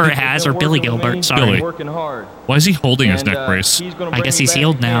with Gilbert that? has, or Billy Gilbert, sorry. Billy. Working hard. Why is he holding his And, neck brace? he's gonna I bring guess me he's back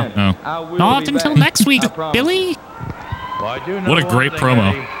healed now. again. Oh. I will Not be until back. next week, I promise. Billy. Well, I do know What a one great thing, promo.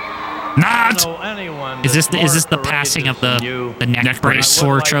 Eddie. Not! I don't know anyone Is this that's the more passing of courageous than you. the neck Neck brace brace. I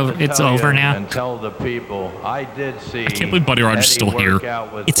would torch? like to It's tell over you now. And tell the people, I did see. I can't believe Buddy Rogers is Eddie still here. work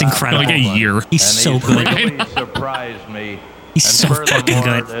out with It's Bob incredible. Like a Backlund, year. He's and so he's good. really surprised me He's so fucking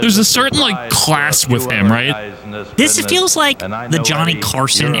good. There's a certain like class with him, right? This feels like the Johnny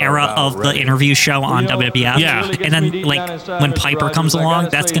Carson era of the interview show on WWF. Yeah. And then like when Piper comes along,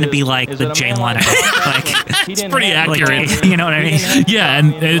 that's going to be like the Jay Leno. Like, it's pretty accurate. Like, you know what I mean? Yeah,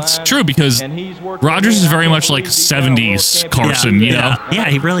 and it's true because Rogers is very much like 70s Carson, you know? Yeah,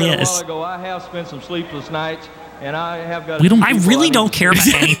 he really is. I have spent some sleepless nights. And I have got I really don't care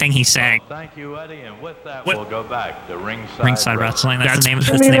about anything he's saying. Thank you, Eddie. And with that, we'll go back to Ringside Wrestling. That's the name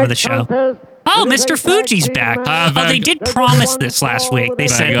of the show. Oh, Mr. Fuji's back. Oh, they did promise this last week. They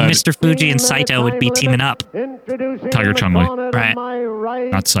said Mr. Fuji and Saito would be teaming up. Tiger Chung-Lee.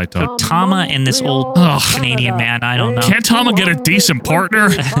 Right. Not Saito. So Tama and this old Canadian man, I don't know. Can't Tama get a decent partner?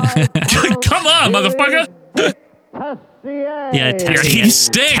 Come on, motherfucker. Yeah, Tessier. He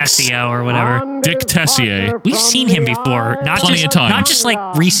stinks. Tessio or whatever. Dick Tessier. We've seen him before. Plenty of times. Not just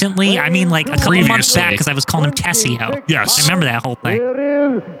like recently. I mean like a couple months back because I was calling him Tessio. Yes. I remember that whole thing.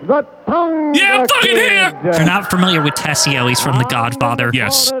 Yeah, I'm fucking here. If you're not familiar with Tessio, he's from The Godfather.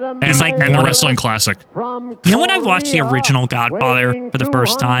 Yes. He's like and the wrestling classic. You know when I watched the original Godfather for the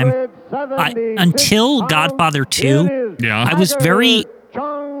first time? Until Godfather 2, Yeah. I was very...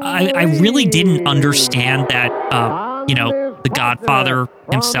 I really didn't understand that, the Godfather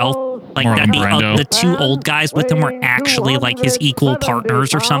himself, like Marlon that Brando. the two old guys with him were actually like his equal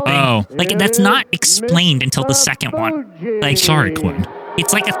partners or something. Oh. Like that's not explained until the second one. Like, Sorry, Quinn.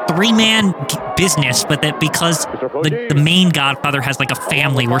 it's like a three-man business, but that because the main Godfather has like a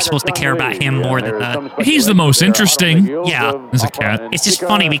family, we're supposed to care about him more than the... He's the most interesting. Yeah. As a cat. It's just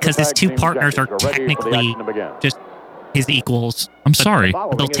funny because his two partners are technically just his equals. I'm sorry.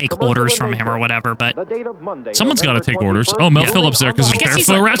 They'll take orders from him or whatever, but... Someone's got to take orders. Oh, Mel Phillips there because I it's guess he's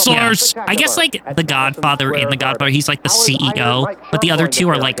barefoot like- wrestlers. I guess like the Godfather in the Godfather, he's like the CEO, but the other two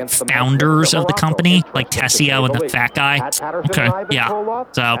are like founders of the company, like Tessio and the fat guy. Okay. Yeah.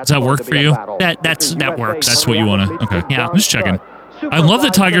 So Does that work for you? that works. That's what you want to... Okay. Yeah. I'm just checking. I love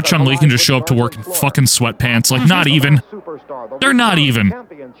that Tiger Chung-Lee can just show up to work in fucking sweatpants. Like, not even. They're not even.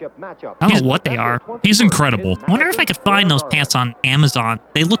 I don't know what they are. He's incredible. I wonder if I could find those pants on Amazon.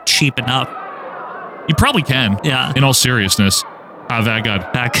 They look cheap enough. You probably can. Yeah. In all seriousness. That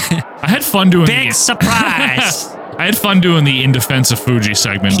God. Back. I had fun doing Big surprise. I had fun doing the In Defense of Fuji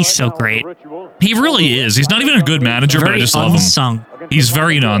segment. He's so great. He really is. He's not even a good manager, but I Very just love him. unsung. He's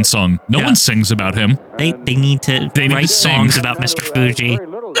very non-sung. No Yeah. one sings about him. They need to They need write to sing. songs about Mr. Fuji.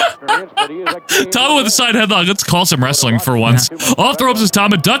 Tama with a side headlock. Let's call some wrestling for once. Off the ropes is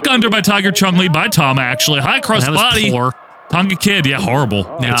Tama. Duck under by Tiger Chung-Lee by Tama, actually. High cross That was body. poor. Tonga Kid. Yeah, horrible.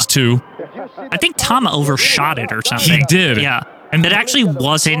 Yeah. It's 2. I think Tama overshot it or something. He did. Yeah. And it actually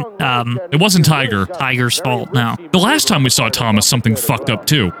wasn't It wasn't Tiger. Tiger's fault, no. The last time we saw Tama, something fucked up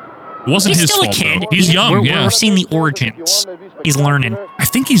too. It wasn't He's his still fault, a kid. though. He's young, We're seeing the origins. He's learning. I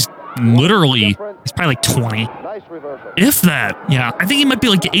think he's literally, He's probably like 20. if that. Yeah. I think he might be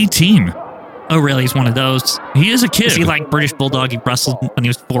like 18. Oh, really? He's one of those. He is a kid. Is he like British Bulldog? He wrestled when he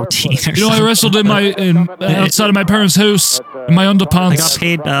was 14 or You know, I something. wrestled outside of my parents' house in my I underpants.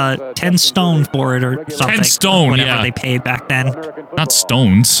 got paid 10 stone for it or something. 10 stone, whatever yeah. they paid back then. Not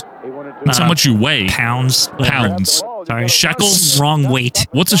stones. That's how much you weigh. Pounds. whatever. Pounds. Sorry. Shekels? Wrong weight.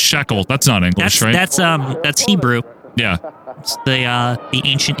 What's a shekel? That's not English, right? That's Hebrew. Yeah. It's the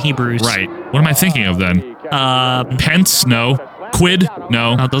ancient Hebrews. Right. What am I thinking of then? Pence? No. Quid?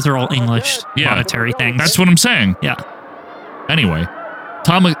 No. Oh, those are all English Yeah. monetary things. That's what I'm saying. Yeah. Anyway,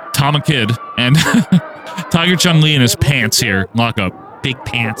 Tama Kid and Tiger Chung-Lee in his pants here. Lock up. Big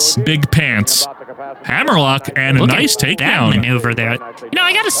pants. Big pants. Hammerlock and a Look nice at that takedown. maneuver there. You know,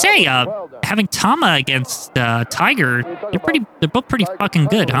 I gotta say, having Tama against Tiger, they're both pretty fucking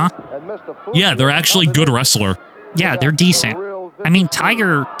good, huh? Yeah, they're actually good wrestler. Yeah, they're decent. I mean,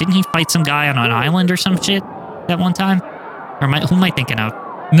 Tiger, didn't he fight some guy on an island or some shit that one time? Or who am I thinking of?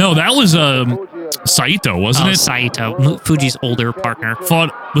 No, that was Saito, wasn't it? Saito, Fuji's older partner.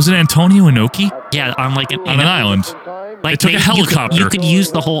 Was it Antonio Inoki? Yeah, on like On an island. Like They took a helicopter. You could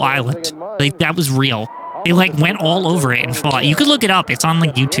use the whole island. Like that was real. They like went all over it and fought. You could look it up. It's on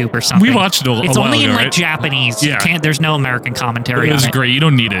like YouTube or something. We watched it a It's while only in ago, like right? Japanese. Yeah. You can't. There's no American commentary. It was on it. great. You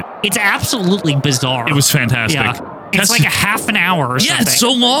don't need it. It's absolutely bizarre. It was fantastic. Yeah. It's like a half an hour or something. Yeah, it's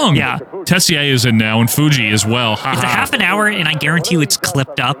so long. Yeah. Tessier is in now and Fuji as well. Ha It's a ha. half an hour, and I guarantee you it's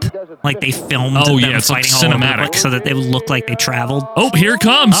clipped up. Like they filmed Oh, them yeah, it's like fighting all over the cinematic. place so that they would look like they traveled. Oh, here it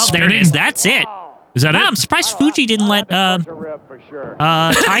comes. Oh, there it Spinning. is. That's it. Is that Wow, I'm it? surprised Fuji didn't let Tiger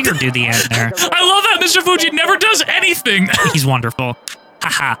do the end there. I love that Mr. Fuji never does anything. He's wonderful.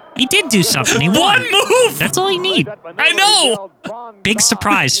 Haha. He did do something. He won. One move! That's all you need. I know! Big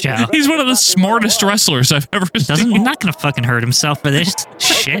surprise, Joe. He's one of the smartest wrestlers I've ever He's seen. not going to fucking hurt himself for this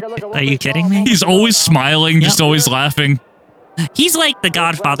shit. Are you kidding me? He's always smiling, just always laughing. He's like the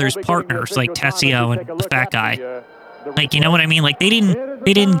Godfather's partners, like Tessio and the fat guy. Like, you know what I mean? Like, they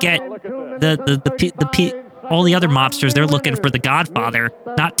didn't get all the other mobsters. They're looking for the Godfather,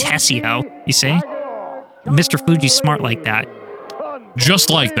 not Tessio. You see? Mr. Fuji's smart like that. Just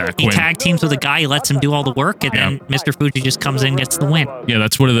like that, He Quinn. tag teams with a guy, he lets him do all the work, and then Mr. Fuji just comes in and gets the win. Yeah,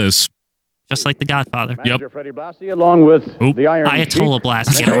 that's what it is. Just like the Godfather. Yep. Along with the Iron Ayatollah Sheik. Blast,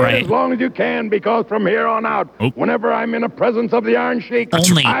 get it Stay right. as long as you can, because from here on out, whenever I'm in the presence of the Iron Sheik,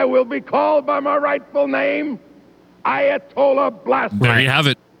 Only. I will be called by my rightful name, Ayatollah Blast. There you have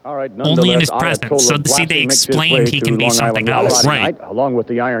it. All right, Only in his presence. So, see, they explained he can be something else. Right. Along with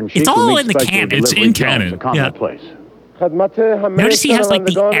the Iron Sheik. It's all in the canon. It's in canon. Yeah. Place. Notice he has like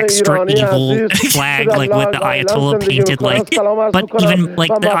the extra evil flag, like with the Ayatollah painted, like, but even like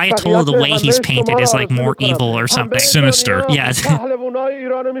the Ayatollah, the way he's painted is like more evil or something. Sinister. Yeah.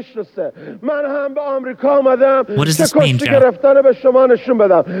 What does this mean, Joe?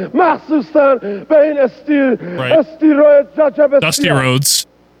 Dusty Rhodes.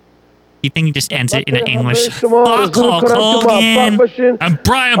 You think he just ends it in English? Fuck Hulk Hogan. And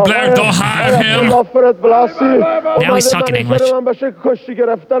Brian Blair, don't hire him. Now he's talking English. The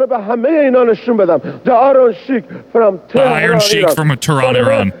Iron Sheik from Tehran,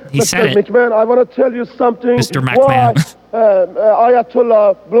 Iran. He said it. McMahon, I want to tell you something. Mr. McMahon.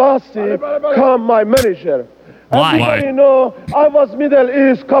 Ayatollah Blasi become my manager. Why? Everybody know I was Middle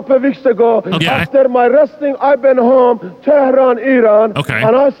East a couple of weeks ago. Okay. After my wrestling, I've been home, Tehran, Iran. Okay.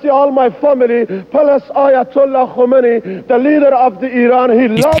 And I see all my family, plus Ayatollah Khomeini, the leader of the Iran.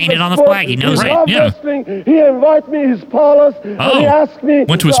 He's painted on the flag. He knows he it. loves Yeah. wrestling. He invite me his palace. And he asked me.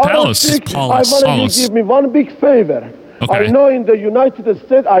 Went to his the Arab palace. Sheikh, His palace. I want Palace. you to give me one big favor. Okay. I know in the United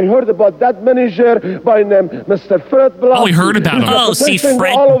States, I heard about that manager by name Mr. Fred Blassie. Oh, he heard about him. Oh, see, Fred,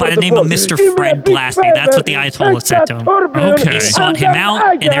 by the name of Mr. Fred Blassie. That's what the Ayatollah said to him. Okay. He sought him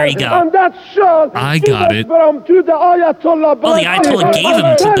out, and there you go. And that shot, I got it. From to the Ayatollah Oh, the Ayatollah gave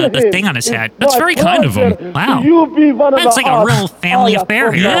him the thing on his head. That's very kind of him. Wow. You be one of That's like a real family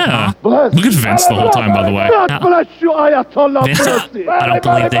affair here. Yeah. Bless. Look at Vince the whole time, by the way. God bless you, Ayatollah Vince, Blassie. I don't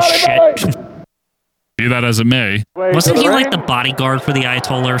believe this shit. Be that as it may. Wasn't he like the bodyguard for the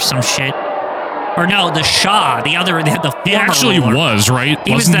Ayatollah or some shit? Or no, the Shah, the former He actually ruler. was, right?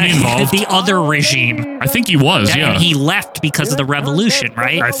 He was Wasn't he involved? the other regime. I think he was, yeah. And he left because of the revolution,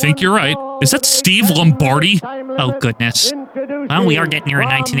 right? I think you're right. Is that Steve Lombardi? Oh, goodness. Well, we are getting here in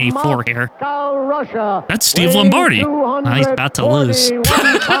 1984 here. That's Steve Lombardi. Oh, he's about to lose.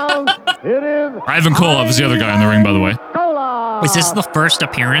 Ivan Koloff is the other guy in the ring, by the way. Is this the first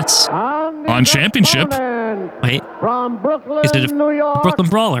appearance? On Championship. Wait. From Brooklyn, Is it a New York, Brooklyn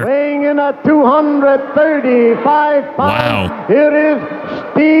Brawler? weighing in at 235 pounds. Wow. Here is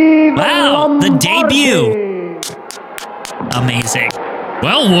Steve Wow, the Lombardi. debut. Amazing.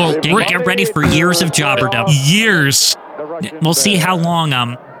 Well, Get ready for years of jobberdom. years. We'll see how long,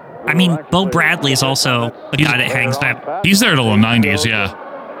 I mean, Bo Bradley is also a guy that hangs up. He's there till the 90s, yeah.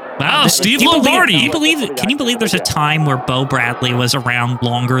 Wow, Steve Can Lombardi. you believe there's a time where Bo Bradley was around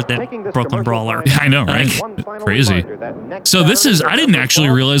longer than Brooklyn Brawler? I know, right? Crazy. So this is, I didn't actually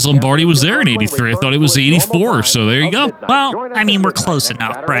realize Lombardi was there in 83. I thought it was 84, so there you go. Well, I mean, we're close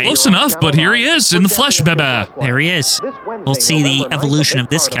enough, right? Close enough, but here he is in the flesh, baby. There he is. We'll see the evolution of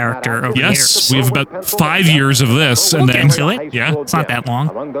this character over Yes, the we years. have about 5 years of this, and We'll then get to it. yeah, It's not that long.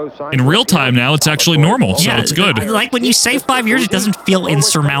 in real time now, it's actually normal, so it's good. Like when you say 5 years, it doesn't feel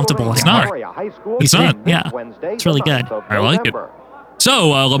insurmountable It's anymore. not. It's not. Yeah, it's really good. I like it. So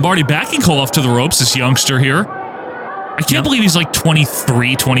Lombardi backing Koloff to the ropes, this youngster here. I can't believe he's like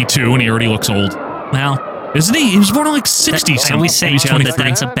 23, 22, and he already looks old. Well, Isn't he? He was born in like 60 I something. always say, Maybe Joe, that 23.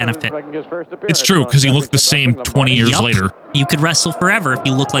 that's a benefit. It's true, because he looked the same 20 years Yup. later. You could wrestle forever if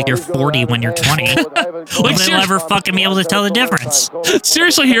you look like you're 40 when you're 20. Nobody'll ser- ever fucking be able to tell the difference.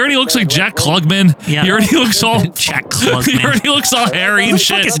 Seriously, he already looks like Jack Klugman. Yeah. He already looks all... Jack He Klugman. already looks all hairy Who and the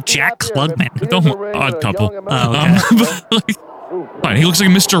fuck shit. is Jack Klugman? Odd couple. Oh, okay. Fine, he looks like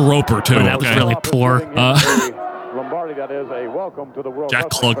Mr. Roper, too. Oh, that was okay? really poor. Jack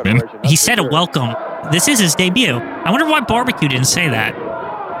Klugman. He said a welcome. This is his debut. I wonder why Barbecue didn't say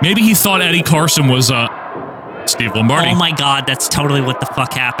that. Maybe he thought Eddie Carson was Steve Lombardi. Oh my god, that's totally what the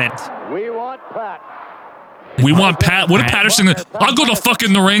fuck happened. We want Pat. What if Patterson... I'll go to fuck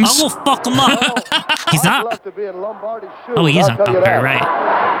in the rings. I'll go fuck him up. He's not. Oh, he is on commentary,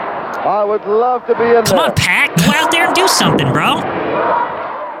 right. I would love to be in Come on, Pat. Go out there and do something, bro.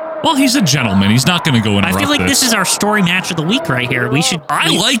 Well, he's a gentleman. He's not going to go interrupt I feel like this is our story match of the week right here. I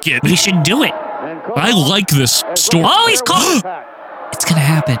like it. We should do it. I like this story. Oh, he's caught. It's going to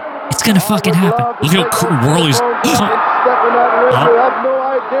happen. It's going to fucking happen. Look how Worley's...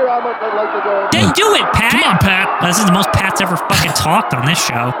 Then do it, Pat. Come on, Pat. This is the most Pat's ever fucking talked on this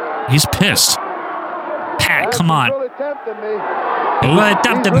show. He's pissed. Pat, come on. Oh.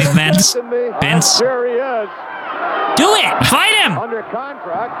 Dump me, Vince. Vince. Here he is. Do it. Fight him. Under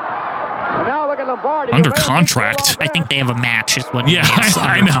contract. And now look at Lombardi. Under contract? I think they have a match is what Yeah, it means,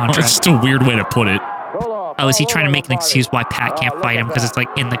 I under know. contract. It's just a weird way to put it. Oh, is he trying to make an excuse why Pat can't fight him because it's like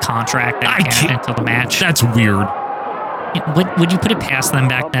in the contract that he can't until the match? That's weird. Would you put it past them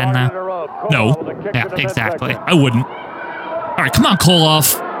back then, though? No. Yeah, exactly. I wouldn't. All right, come on,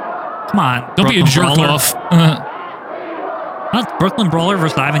 Koloff. Come on. Don't be a jerk off. Brooklyn Brawler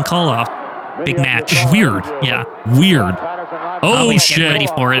versus Ivan Koloff. Big match. Weird. Yeah. Weird. Oh, he's shit. getting ready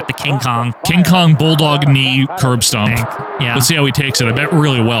for it. The King Kong. King Kong Bulldog knee curb stomp. Yeah. Let's see how he takes it. I bet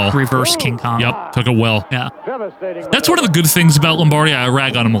really well. Reverse King Kong. Yep, took it well. Yeah. That's one of the good things about Lombardi. I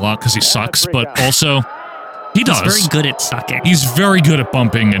rag on him a lot because he sucks, but also he does. He's very good at sucking. He's very good at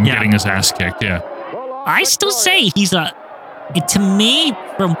bumping and getting his ass kicked, yeah. I still say he's to me,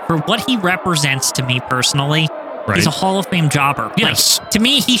 for what he represents to me personally, he's a Hall of Fame jobber. Yes. Like, to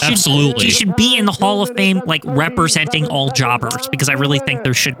me, he should be in the Hall of Fame, like, representing all jobbers, because I really think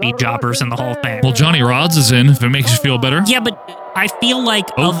there should be jobbers in the Hall of Fame. Well, Johnny Rods is in, if it makes you feel better. Yeah, but I feel like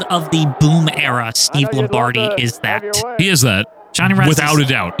of the boom era, Steve Lombardi is that. He is that. Johnny Rods without a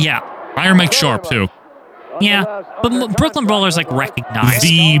doubt. Yeah. Iron Mike Sharp, too. Yeah, but Brooklyn Brawler's like recognized.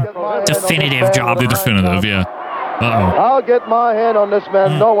 The definitive jobber. The definitive, yeah. Uh-oh. I'll get my hand on this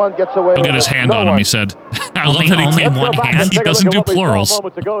man. No one gets away. He'll get his hand on him, he said. I love that only one hand. He doesn't do plurals.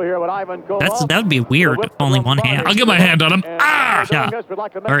 That would be weird if only one hand. I'll get my hand on him. Ah! Yeah.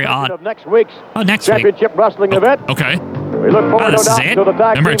 Very odd. Next week's next week. championship wrestling event. Okay. We look forward this is it. to the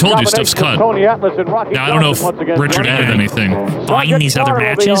tag Remember I team told you stuff's combination cut. of Tony Atlas and Rocky Now, I don't know Johnson if once again. Richard added anything. Find these other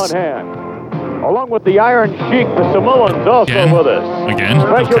matches. Along with the Iron Sheik, the Samoans also Again? with us. Again?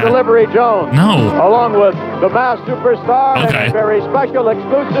 Special Okay. Delivery Jones. No. Along with the Masked Superstar Okay. and a very special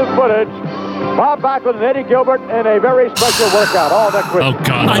exclusive footage. Bob Backlund and Eddie Gilbert in a very special workout. All next week. Oh,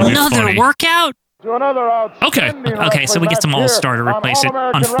 God, that'll be Another funny. workout? To another outstanding Okay, so we get some All-Star to replace it.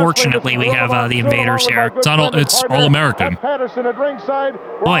 Unfortunately, we have the Invaders here. It's All-American.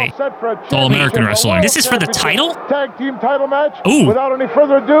 Boy, It's All-American wrestling. this is for the title? Tag team title match. Ooh. Without any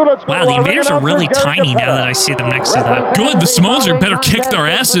further ado, let's go Wow, to the our Invaders ring are really announcer, Gary tiny now Capetta. that I see them next to the... Good, the Samoans are better kick their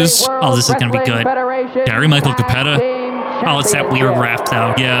asses. Oh, this is going to be good. Gary Michael Capetta. Oh, it's that weird ref,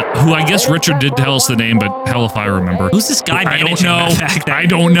 though. Yeah, who I guess Richard did tell us the name, but hell if I remember. Who's this guy I don't managing know. that back there? I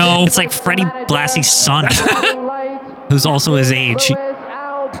don't know. It's like Freddie Blassie's son, who's also his age.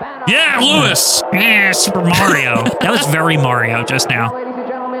 Yeah, Lewis. Yeah, Super Mario. That was very Mario just now.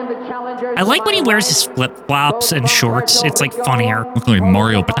 I like when he wears his flip-flops and shorts. It's like funnier. Look like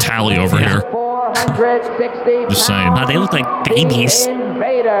Mario Batali over here. Just saying. They look like babies.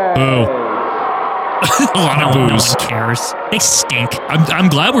 Boo. A lot of No boos. one cares. They stink. I'm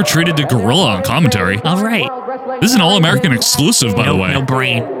glad we're treated to Gorilla on commentary. All right. This is an All-American exclusive, by the way. No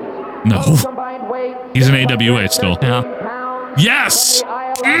brain. No. He's an AWA still. Yeah. Yes!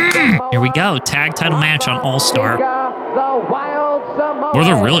 Here we go. Tag title match on All-Star. Well,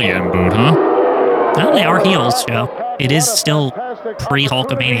 they're really getting booed, huh? Well, they are heels, Joe. It is still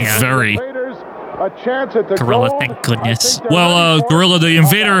pre-Hulkamania. Very. Gorilla, thank goodness. Well, Gorilla the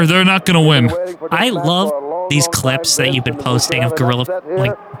Invader, they're not going to win. I love these clips that you've been posting of Gorilla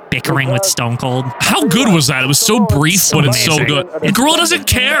like bickering with Stone Cold. How good was that? It was so brief, but it's so amazing. good. The Gorilla doesn't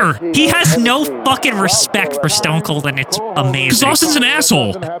care. He has no fucking respect for Stone Cold, and it's Because amazing. Austin's an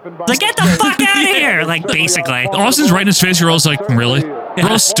asshole. Like, get the fuck out of here! Like, basically. Austin's right in his face. Gorill's like, really?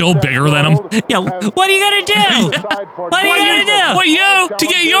 Gorill's still bigger than him. Yeah, what are you gonna do? What are you gonna do? What, you? To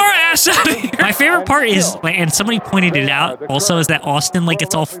get your ass out of here. My favorite part is, like, and somebody pointed it out also, is that Austin, like,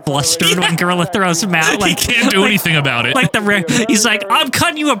 gets all flustered when Gorilla throws him out. Like, He can't do anything about it. Like he's like, I'm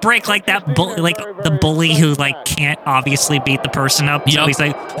cutting you a break, like that, like the bully who like can't obviously beat the person up. So Yep. he's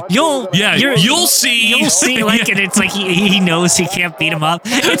like, you'll see, like, and it's like he knows he can't beat him up.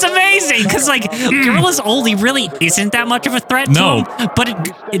 It's amazing because like Gorilla's old, he really isn't that much of a threat to No. him, but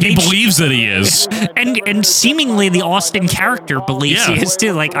He believes that he is. and seemingly the Austin character believes Yeah. he is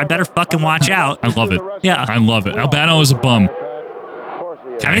too. Like, I better fucking watch out. I love it. Yeah. I love it. Albano is a bum.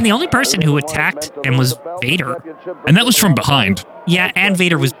 I mean, the only person who attacked him was Vader. And that was from behind. Yeah, and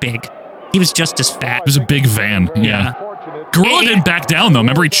Vader was big. He was just as fat. It was a big van. Yeah. Gorilla didn't back down, though.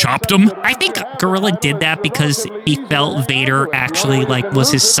 Remember, he chopped him? I think Gorilla did that because he felt Vader actually, like,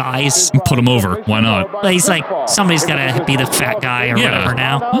 was his size. And put him over. Why not? But he's like, somebody's got to be the fat guy or whatever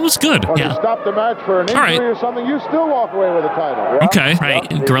now. That was good. Yeah. Stop the match for an injury or something, you still walk away with a title. Okay.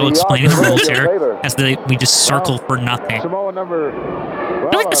 Right. Gorilla explaining the rules here as we just circle for nothing. I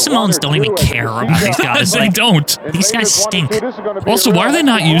feel like the Samoans don't even care about these guys. They Like, don't. these guys stink. Also, why are they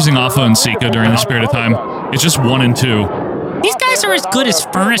not using Alpha and Sika during this period of time? It's just 1 and 2. These guys are as good as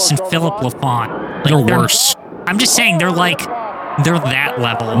Furnace and Philip LaFont. Like, They're worse. I'm just saying, they're that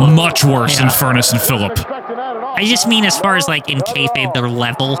level. Much worse than Furnace and Philip. I just mean as far as, like, in kayfabe, their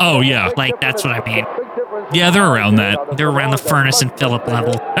level. Oh, yeah. Like, that's what I mean. Yeah, they're around that. They're around the Furnace and Philip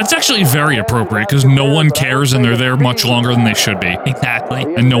level. That's actually very appropriate because no one cares and they're there much longer than they should be. Exactly.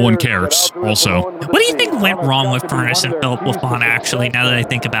 And no one cares, also. What do you think went wrong with Furnace and Philip LaFont, actually, now that I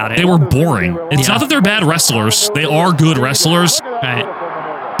think about it? They were boring. It's not that they're bad wrestlers. They are good wrestlers.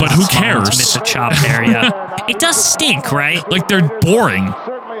 Right. But who cares? Miss a chop there, yeah. It does stink, right? Like, they're boring.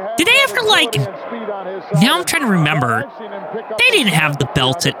 Did they ever, like... Now I'm trying to remember. They didn't have the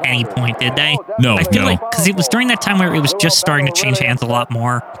belts at any point, did they? No, I feel no. like, because it was during that time where it was just starting to change hands a lot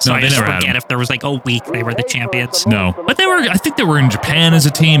more. So No, I they just never had forget them. if there was like a week they were the champions. No. But I think they were in Japan as a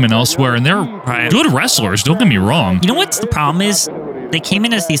team and elsewhere, and they're good wrestlers, don't get me wrong. You know what's the problem is? They came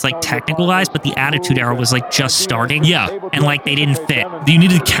in as these like technical guys, but the Attitude Era was like just starting. Yeah. And like they didn't fit. You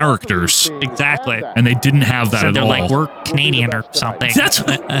needed characters. Exactly. And they didn't have that So at they're all. like, we're Canadian or something. That's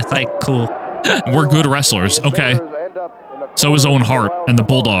like cool. We're good wrestlers. Okay. So is Owen Hart and the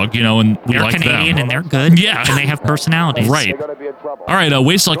Bulldog, and we They're like Canadian them. and they're good. Yeah. And they have personalities. Right. All right,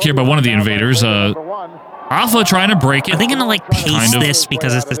 waist lock here by one of the Invaders. Alpha trying to break it. Are they gonna like pace Kind of. this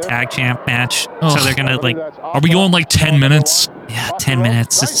because it's the tag champ match? Ugh. So they're gonna like, Are we going like 10 minutes? yeah, 10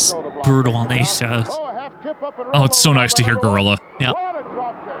 minutes. It's brutal on these shows. Oh, it's so nice to hear Gorilla. Yep.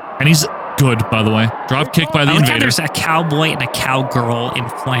 And he's good, by the way. Drop kick by the I like how Invaders. there's a cowboy and a cowgirl in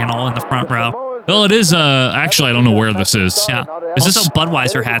flannel in the front row. Well, it is, actually, I don't know where this is. Yeah. Is Also, this...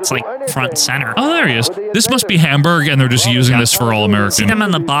 Budweiser hat's like front and center. Oh, there he is. This must be Hamburg, and they're just using this for All See American. them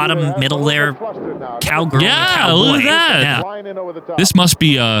on the bottom middle there? Cowgirl Yeah, and cowboy. look at that. Yeah. This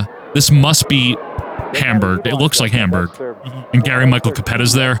must be Hamburg. It looks like Hamburg. And Gary Michael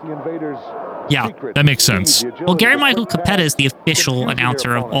Capetta's there. Yeah. That makes sense. Well, Gary Michael Capetta is the official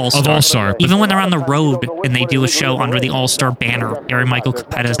announcer of All-Star. Of All-Star. Even when they're on the road and they do a show under the All-Star banner, Gary Michael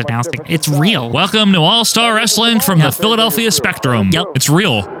Capetta is announcing. It's real. Welcome to All-Star Wrestling from the Philadelphia Spectrum. Yep. It's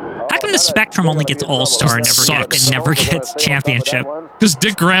real. How come the Spectrum only gets All-Star and never gets championship? Because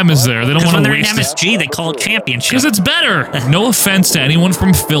Dick Graham is there. They don't Because when want to they're in waste it. MSG, they call it championship. Because it's better. No offense to anyone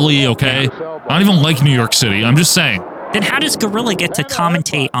from Philly, okay? I don't even like New York City. I'm just saying. Then how does Gorilla get to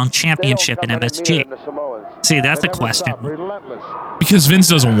commentate on championship in MSG? See, that's a question. Because Vince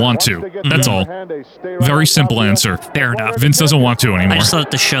doesn't want to. That's all. Very simple answer. Fair enough. Vince doesn't want to anymore. I just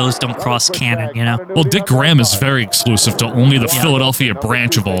thought the shows don't cross canon, Well, Dick Graham is very exclusive to only the Philadelphia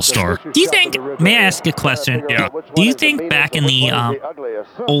branch of All-Star. Do you think, may I ask a question? Yeah. Do you think back in the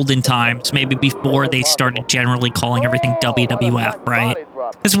olden times, maybe before they started generally calling everything WWF, right?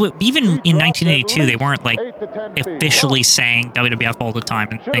 Because even in 1982, they weren't like officially saying WWF all the time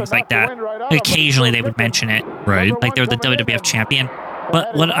and things like that. Occasionally they would mention it. Right. Like they're the WWF champion.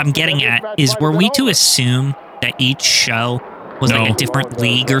 But what I'm getting at is, were we to assume that each show was like a different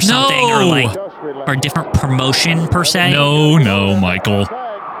league or something, or a different promotion per se? No, Michael.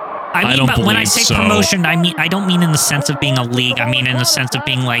 I don't when I believe say so. promotion, I don't mean in the sense of being a league. I mean in the sense of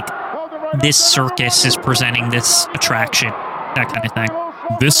being like, this circus is presenting this attraction, that kind of thing.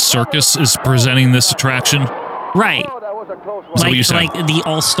 This circus is presenting this attraction? Right. Is that what you said? Like the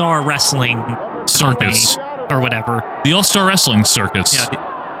All-Star Wrestling Circus. company or whatever. The All-Star Wrestling Circus.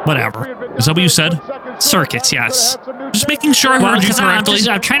 Yeah, whatever. Is that what you said? Circus, yes. Just making sure I heard you because correctly.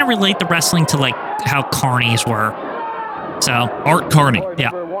 I'm trying to relate the wrestling to like how carnies were. So Art Carney. yeah,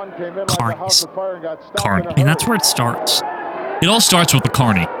 carnies. Carney. I mean, that's where it starts. It all starts with the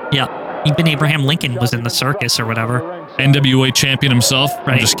Carney. Yeah. Even Abraham Lincoln was in the circus or whatever. NWA champion himself. I'm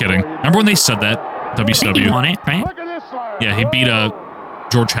Right. just kidding. Remember when they said that? I think he WCW. won it, right? Yeah, he beat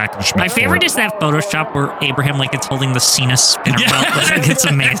George Hackenschmidt. My favorite is that Photoshop where Abraham Lincoln's holding the Cena spinner belt. Like, it's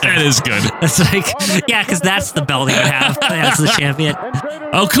amazing. That is good. It's like, yeah, because that's the belt he would have as the champion.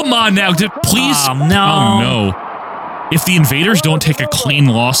 Oh, come on now. Please. Oh, no. Oh, no. If the Invaders don't take a clean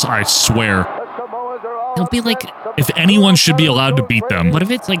loss, I swear. It'll be like, If anyone should be allowed to beat them, what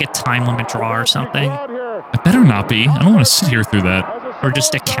if it's like a time limit draw or something? it better not be. I don't want to sit here through that. Or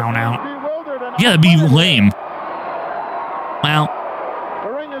just a count out? Yeah, that'd be lame. Well,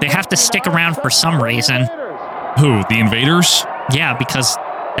 they have to stick around for some reason. Who? The Invaders? Yeah, because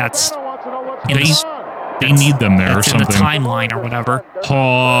that's they need them there or something. In the timeline or whatever.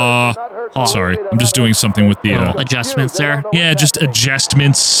 Sorry, I'm just doing something with the adjustments there. Yeah, just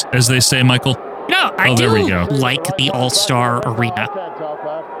adjustments, as they say, Michael. No, I there we go. like the All-Star Arena.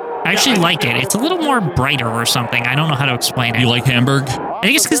 I actually like it. It's a little more brighter or something. I don't know how to explain it. You like Hamburg? I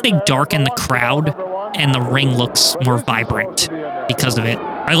think it's because they darken the crowd and the ring looks more vibrant because of it.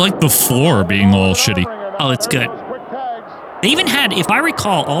 I like the floor being all shitty. Oh, it's good. They even had, if I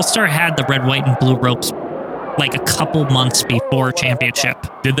recall, All-Star had the red, white, and blue ropes like a couple months before Championship.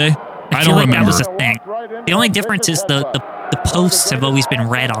 Did they? I don't remember. That was a thing. The only difference is the posts have always been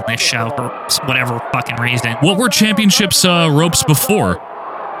red on this show for whatever fucking reason. What were Championships ropes before?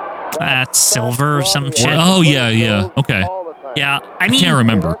 Silver or some shit. Oh, yeah. Okay. Yeah, I mean, can't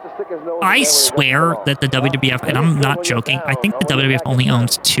remember. I swear that the WWF, and I'm not joking, I think the WWF only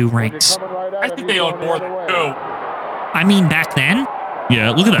owns 2 rings. I think they own more than 2. I mean, back then?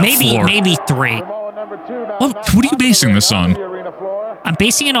 Yeah, look at that floor. Maybe 3. What are you basing this on? I'm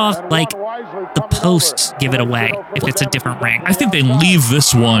basing it off, like, the posts give it away if it's a different ring. I think they leave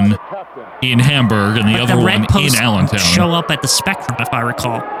this one in Hamburg and the other one in Allentown. Show up at the Spectrum, if I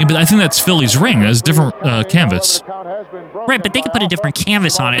recall. Yeah, but I think that's Philly's ring. That's different canvas. Right, but they could put a different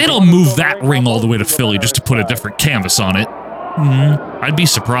canvas on it. They don't move that ring all the way to Philly just to put a different canvas on it. Mm-hmm. I'd be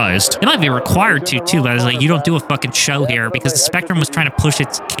surprised. It might be required to, too, but I was like, you don't do a fucking show here because the Spectrum was trying to push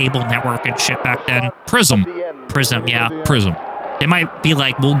its cable network and shit back then. Prism, yeah. Prism. They might be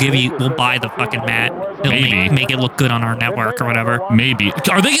like, we'll buy the fucking mat. It'll make it look good on our network or whatever. Maybe.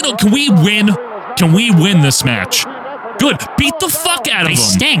 Are they gonna, can we win? Can we win this match? Good. Beat the fuck out of them. They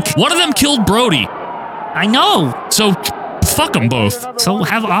stink. One of them killed Brody. I know. So, fuck them both. So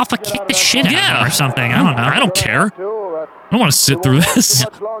have Alpha kick the shit out of them or something. I don't know. I don't care. I don't want to sit through this.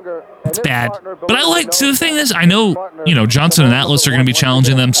 It's bad. But I like, so the thing is, I know, Johnson and Atlas are going to be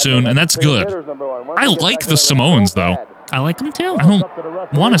challenging them soon, and that's good. I like the Samoans, though. I like them, too. I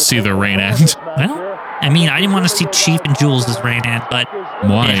don't want to see their reign end. Well, I mean, I didn't want to see Chief and Jules' reign end, but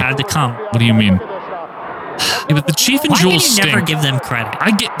why? It had to come. What do you mean? Yeah, but the Chief and Jules stink. Why do you never give them credit?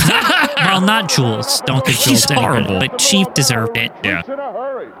 I get... Well, not Jules. Don't give Jules any horrible. credit, but Chief deserved it. Yeah.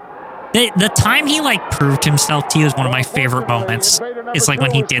 The time he, proved himself to you is one of my favorite moments. It's like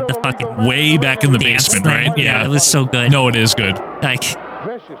when he did the fucking... Way back in the basement, thing. right? Yeah, it was so good. No, it is good.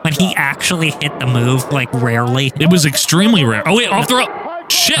 When he actually hit the move, rarely. It was extremely rare. Oh, wait, off the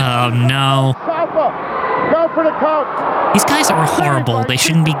rope. Shit. Oh, no. These guys are horrible. They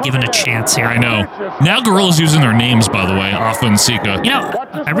shouldn't be given a chance here. I know. Now Gorilla's using their names, by the way. Alpha and Sika.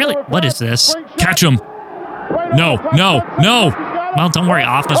 What is this? Catch him. No. Well, don't worry.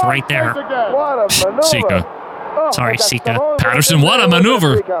 Alpha's right there. Sika. Sorry, Sika. Patterson, what a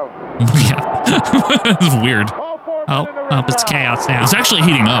maneuver. Yeah. This is weird. Oh, it's chaos now. It's actually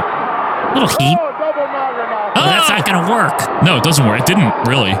heating up. A little heat. Oh, that's not going to work. No, it doesn't work. It didn't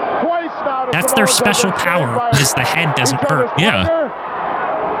really. That's their special power, is the head doesn't hurt. Yeah.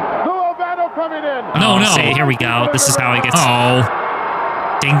 No. No. See, here we go. This is how he gets... Oh.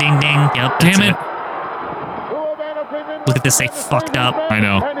 Ding, ding, ding. Yep, damn it. Look at this. They fucked up. I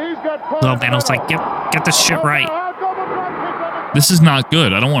know. Little Vandal's like, get this shit right. This is not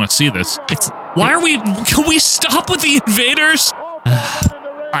good. I don't want to see this. Can we stop with the Invaders?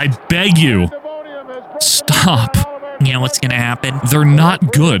 I beg you. Stop. You know what's going to happen? They're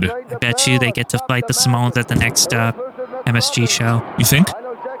not good. I bet you they get to fight the Samoans at the next MSG show. You think?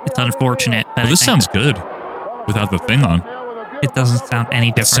 It's unfortunate. But this sounds good without the thing on. It doesn't sound any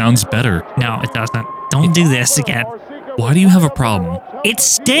different. It sounds better. No, it doesn't. Don't do this again. Why do you have a problem? It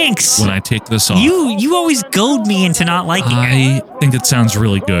stinks. When I take this off. You always goad me into not liking it. I think it sounds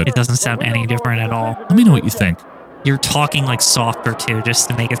really good. It doesn't sound any different at all. Let me know what you think. You're talking softer too, just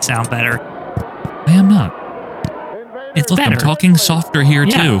to make it sound better. I am not. It's Look, better. I'm talking softer here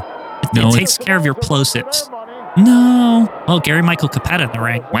too. It takes care of your plosives. No. Oh, Gary Michael Capetta in the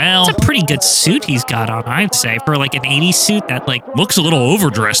ring. Well, it's a pretty good suit he's got on, I'd say, for an 80s suit that looks a little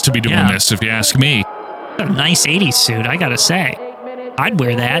overdressed to be doing this, if you ask me. A nice 80s suit, I gotta say. I'd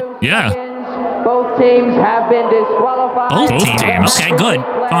wear that. Yeah. Both teams have been disqualified. Both teams? Okay, good.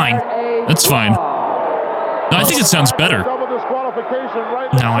 Fine. That's fine. No, I think it sounds better.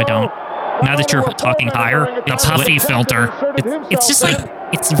 No, I don't. Now that you're talking higher, the puffy filter. It's just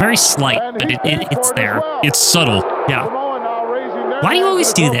it's very slight, but it's there. It's subtle. Yeah. Why do you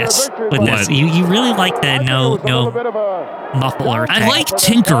always do this with this? You really like the no muffler thing. I like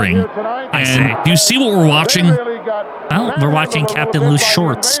tinkering. And do you see what we're watching? Well, we're watching Captain Lou's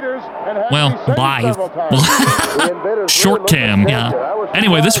shorts. Well, live. Short cam. Yeah.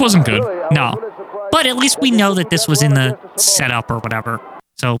 Anyway, this wasn't good. No. But at least we know that this was in the setup or whatever.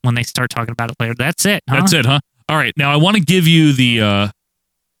 So when they start talking about it later, that's it, huh? That's it, huh? All right. Now I want to give you the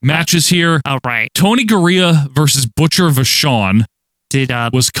matches here. All right. Tony Garea versus Butcher Vachon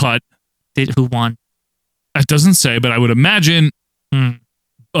was cut. Who won? It doesn't say, but I would imagine Tony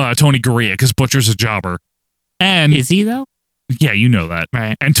Garea, because Butcher's a jobber. And is he, though? Yeah, you know that.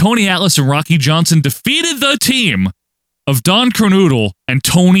 Right. And Tony Atlas and Rocky Johnson defeated the team of Don Kronoodle and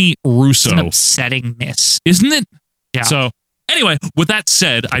Tony Russo. It's an upsetting miss. Isn't it? Yeah. So, anyway, with that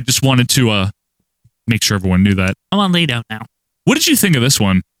said, I just wanted to make sure everyone knew that. I'm on Lido now. What did you think of this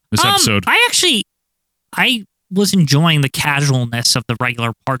episode? I was enjoying the casualness of the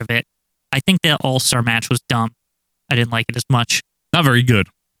regular part of it. I think the All-Star match was dumb. I didn't like it as much. Not very good.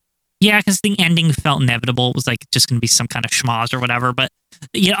 Yeah, because the ending felt inevitable. It was like just going to be some kind of schmoz or whatever. But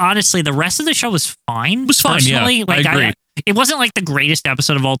honestly, the rest of the show was fine. It was fine, personally. yeah. Like, I agree. It wasn't like the greatest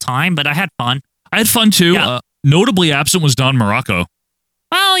episode of all time, but I had fun. I had fun too. Yeah. Notably absent was Don Morocco.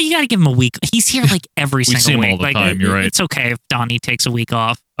 Well, you got to give him a week. He's here like every single see him week. all the time. You're right. It's okay if Donnie takes a week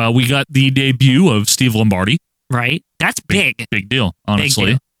off. We got the debut of Steve Lombardi. Right. That's big. Big deal, honestly.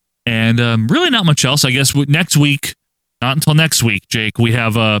 Big deal. And really not much else. I guess next week, not until next week, Jake, we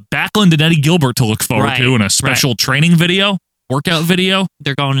have Backlund and Eddie Gilbert to look forward to in a special training video, workout video.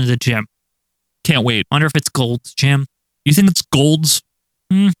 They're going to the gym. Can't wait. Wonder if it's Gold's gym. You think it's Gold's?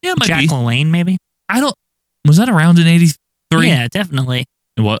 Yeah, it might Jack be. LaLanne, maybe? Was that around in 83? Yeah, definitely.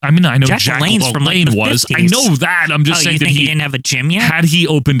 Well, I mean, I know Jack LaLanne's LaLanne from like the was. 50s. I know that. I'm just saying you that think he didn't have a gym yet? Had he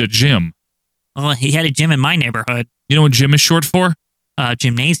opened a gym? Well, he had a gym in my neighborhood. You know what gym is short for?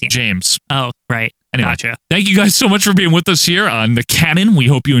 Gymnasium. James. Oh, right. Anyway, Gotcha. Thank you guys so much for being with us here on The Canon. We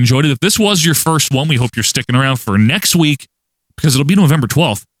hope you enjoyed it. If this was your first one, we hope you're sticking around for next week because it'll be November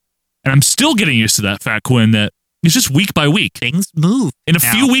 12th. And I'm still getting used to that, Fat Quinn, that it's just week by week. Things move. In a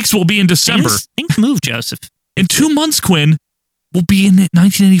few weeks, we'll be in December. Things move, Joseph. In 2 months, Quinn, we'll be in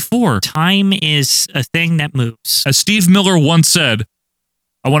 1984. Time is a thing that moves. As Steve Miller once said,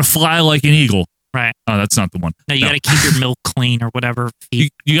 I want to fly like an eagle. Right. Oh, that's not the one. No, you got to keep your milk clean or whatever. You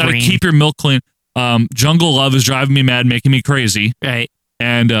got to keep your milk clean. Jungle Love is driving me mad, making me crazy. Right.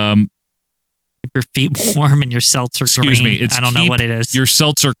 And keep your feet warm and your seltzer green. Excuse me. I don't know what it is. Your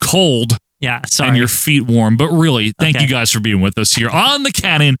seltzer cold. Yeah, sorry. And your feet warm. But really, thank you guys for being with us here on The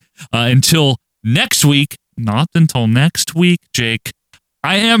Canon. Until next week. Not until next week, Jake.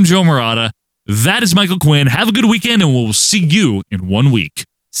 I am Joe Murata. That is Michael Quinn. Have a good weekend, and we'll see you in 1 week.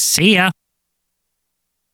 See ya.